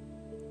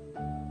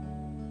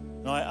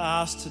 And I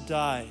ask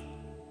today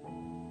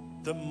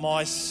that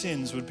my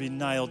sins would be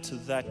nailed to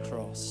that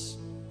cross.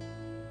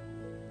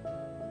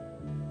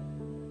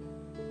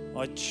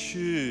 I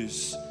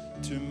choose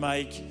to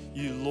make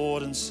you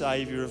Lord and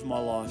Saviour of my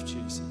life,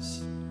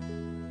 Jesus.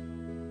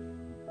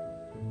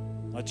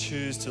 I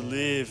choose to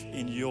live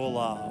in your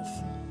love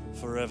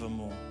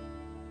forevermore.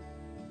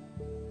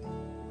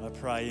 I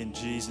pray in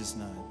Jesus'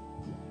 name.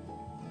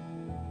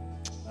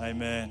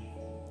 Amen.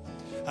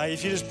 Hey,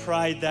 if you just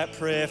prayed that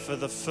prayer for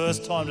the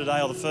first time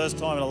today or the first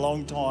time in a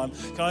long time,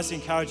 can I just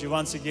encourage you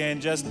once again,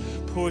 just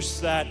push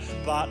that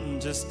button,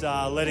 just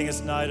letting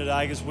us know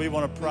today, because we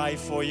want to pray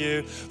for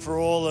you. For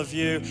all of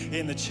you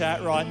in the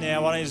chat right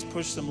now, why don't you just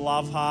push some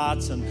love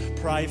hearts and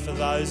pray for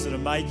those that are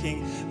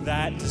making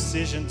that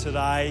decision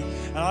today.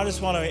 And I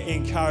just want to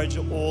encourage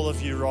all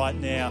of you right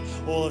now.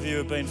 All of you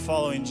have been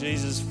following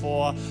Jesus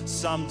for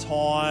some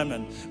time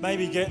and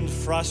maybe getting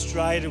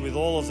frustrated with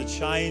all of the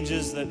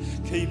changes that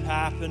keep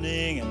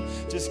happening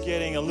and just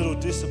getting a little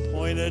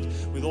disappointed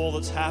with all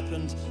that's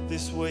happened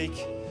this week.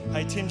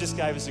 Hey, Tim just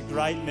gave us a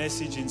great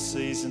message in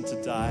season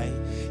today,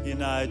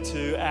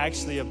 to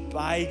actually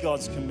obey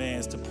God's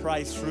commands, to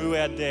pray through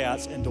our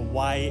doubts and to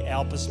weigh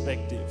our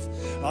perspective.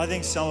 And I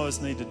think some of us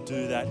need to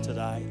do that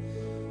today.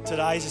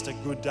 Today's just a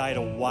good day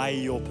to weigh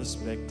your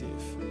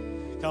perspective.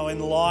 In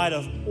light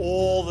of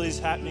all that is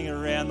happening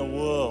around the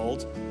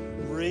world,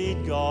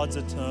 read God's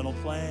eternal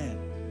plan.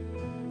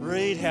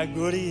 Read how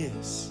good He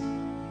is.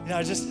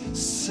 Just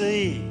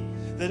see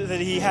that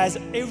He has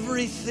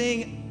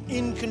everything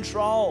in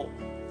control.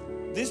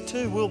 This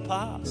too will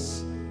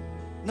pass.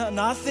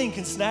 Nothing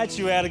can snatch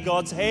you out of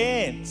God's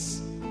hands.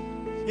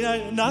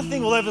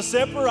 Nothing will ever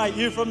separate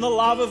you from the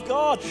love of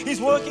God. He's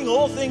working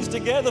all things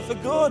together for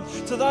good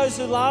to those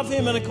who love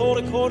Him and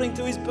according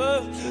to His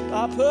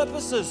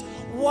purposes.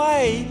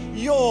 Weigh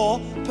your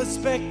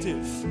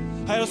perspective.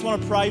 Hey, I just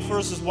want to pray for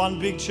us as one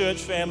big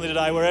church family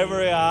today, wherever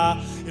we are,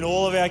 in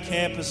all of our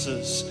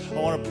campuses.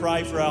 I want to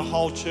pray for our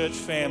whole church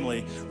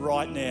family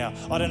right now.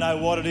 I don't know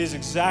what it is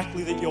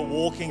exactly that you're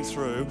walking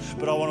through,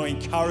 but I want to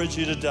encourage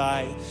you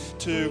today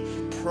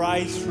to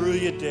pray through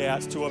your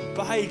doubts, to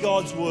obey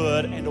God's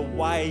word and to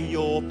weigh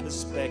your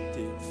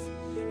perspective.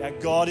 Our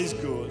God is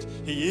good.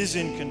 He is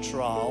in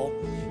control.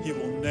 He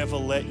will never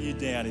let you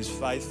down. He's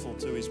faithful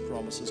to His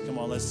promises. Come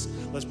on, let's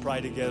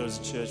pray together as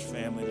a church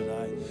family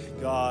today.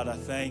 God, I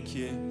thank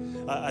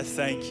you. I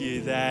thank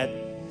you that,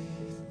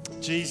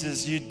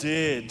 Jesus, you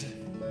did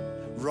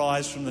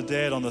rise from the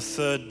dead on the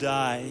third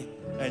day,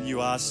 and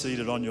you are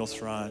seated on your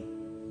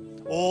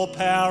throne. All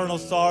power and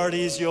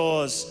authority is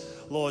yours,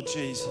 Lord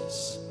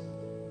Jesus.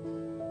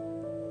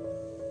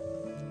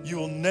 You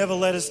will never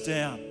let us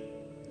down.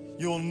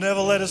 You will never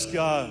let us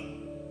go.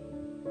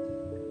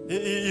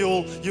 We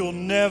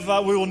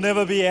will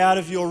never be out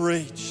of your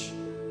reach.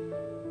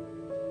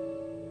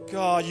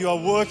 God, you are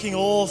working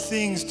all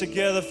things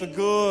together for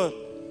good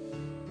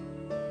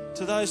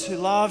to those who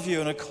love you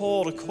and are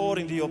called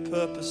according to your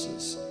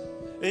purposes.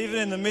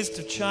 Even in the midst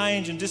of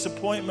change and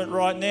disappointment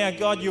right now,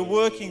 God, you're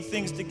working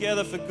things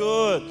together for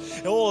good.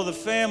 And all of the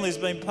families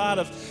being part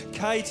of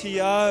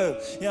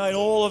KTO, and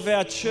all of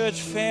our church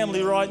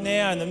family right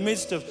now in the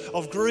midst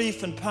of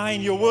grief and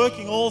pain, you're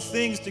working all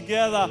things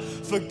together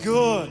for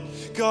good.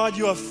 God,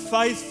 you are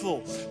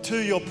faithful to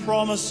your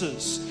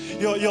promises.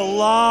 Your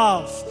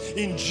love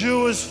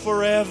endures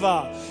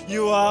forever.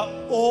 You are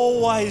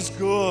always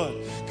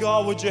good.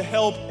 God, would you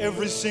help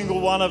every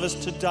single one of us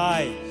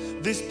today,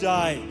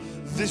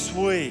 this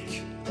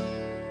week,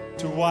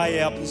 to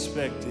weigh our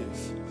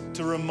perspective,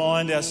 to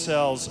remind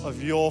ourselves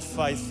of your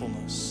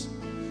faithfulness,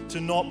 to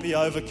not be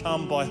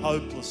overcome by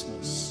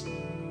hopelessness,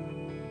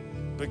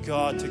 but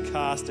God, to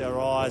cast our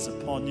eyes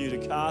upon you, to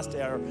cast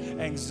our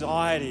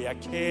anxiety, our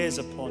cares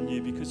upon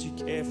you, because you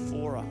care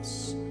for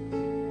us.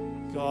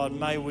 God,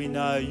 may we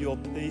know your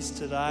peace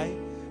today.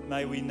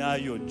 May we know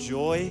your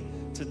joy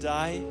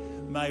today.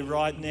 may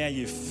right now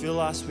you fill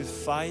us with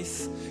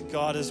faith.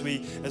 God, as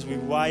we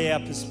weigh our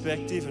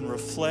perspective and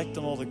reflect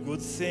on all the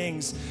good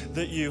things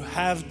that you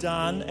have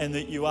done and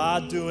that you are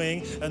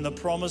doing and the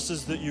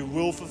promises that you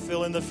will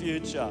fulfill in the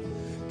future,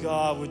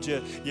 God, would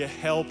you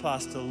help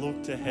us to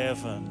look to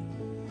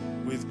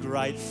heaven with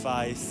great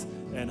faith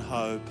and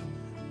hope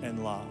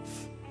and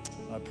love.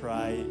 I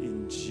pray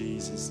in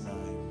Jesus'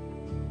 name.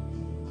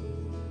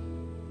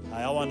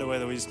 Hey, I wonder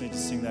whether we just need to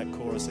sing that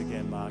chorus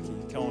again, Marky.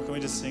 Come on, can we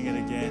just sing it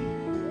again?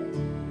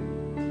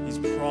 His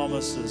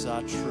promises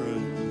are true.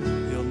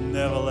 He'll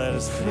never let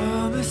us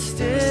down. Let's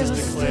just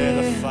declare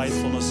the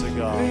faithfulness of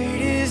God.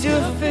 Great is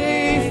your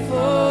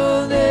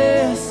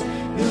faithfulness,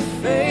 your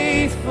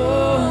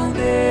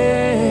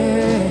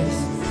faithfulness.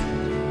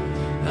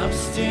 I'm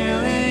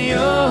still in your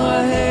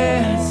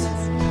hands.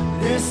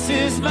 This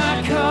is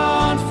my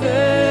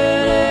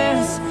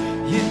confidence.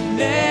 You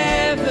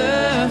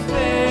never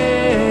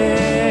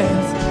fail.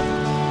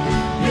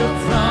 Your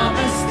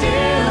promise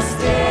still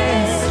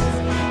stands.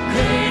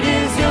 Great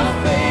is your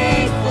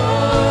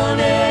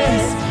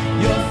faithfulness,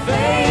 your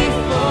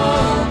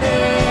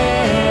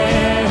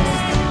faithfulness.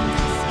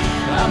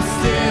 I'm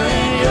still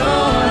in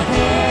your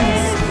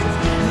hands.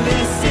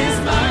 This is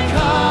my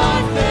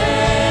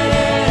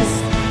confidence.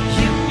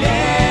 You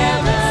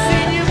never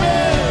seen you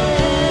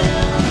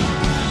move.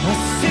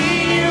 I've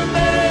seen you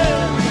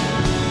move.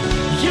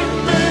 You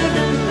move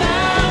the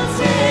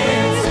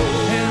mountains,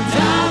 and I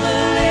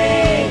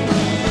believe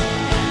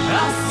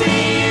I'll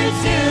see you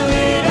do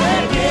it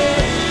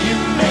again. You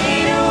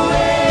made a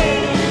way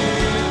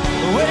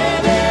where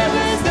there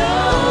was no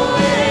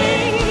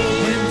way,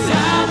 and I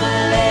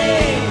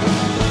believe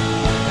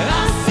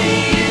I'll see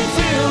you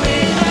do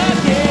it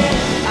again.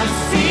 I've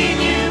seen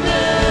you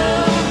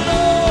move,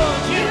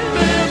 Lord. You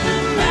move the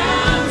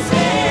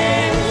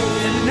mountains,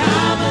 and I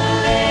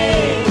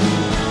believe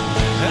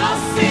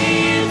I'll see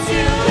you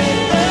do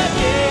it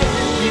again.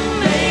 You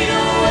made a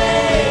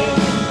way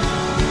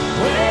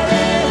where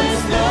there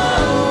was no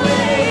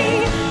way,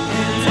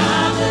 and I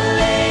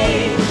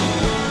believe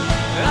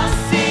I'll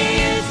see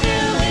you do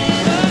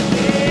it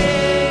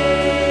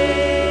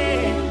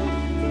again.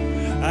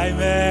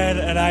 Amen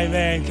and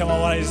amen. Come on,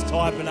 why don't you just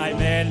type an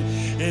amen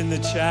in the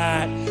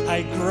chat.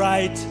 Hey,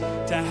 great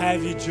to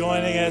have you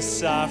joining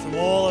us from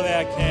all of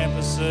our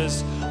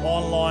campuses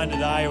online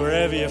today,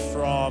 wherever you're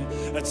from.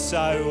 It's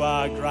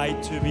so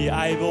great to be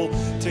able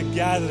to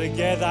gather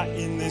together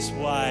in this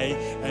way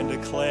and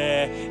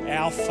declare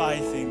our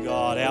faith in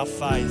God, our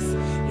faith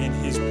in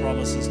His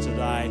promises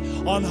today.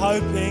 I'm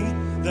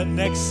hoping that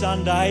next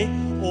Sunday,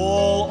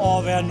 all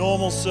of our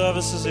normal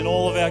services in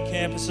all of our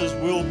campuses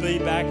will be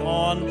back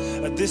on.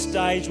 At this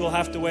stage, we'll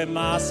have to wear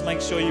masks.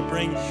 Make sure you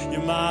bring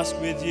your mask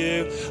with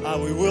you.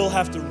 We will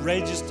have to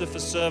register for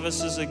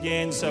services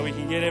again so we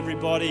can get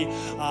everybody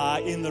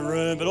in the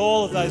room. But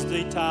all of those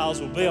details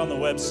will be on the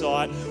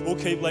website. We'll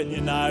keep letting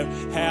you know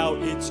how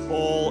it's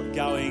all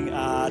going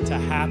to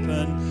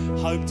happen.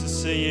 Hope to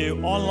see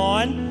you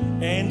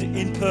online and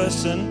in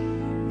person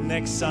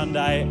next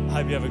Sunday.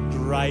 Hope you have a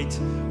great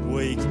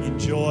week.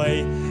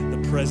 Enjoy the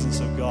presence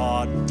of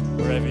God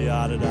wherever you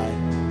are today.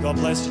 God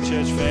bless you,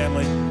 church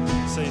family.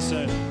 See you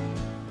soon.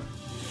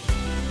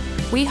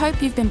 We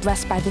hope you've been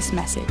blessed by this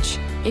message.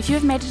 If you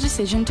have made a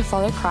decision to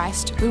follow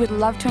Christ, we would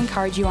love to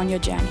encourage you on your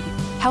journey.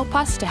 Help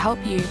us to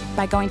help you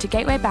by going to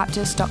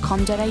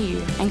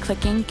gatewaybaptist.com.au and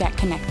clicking Get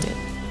Connected.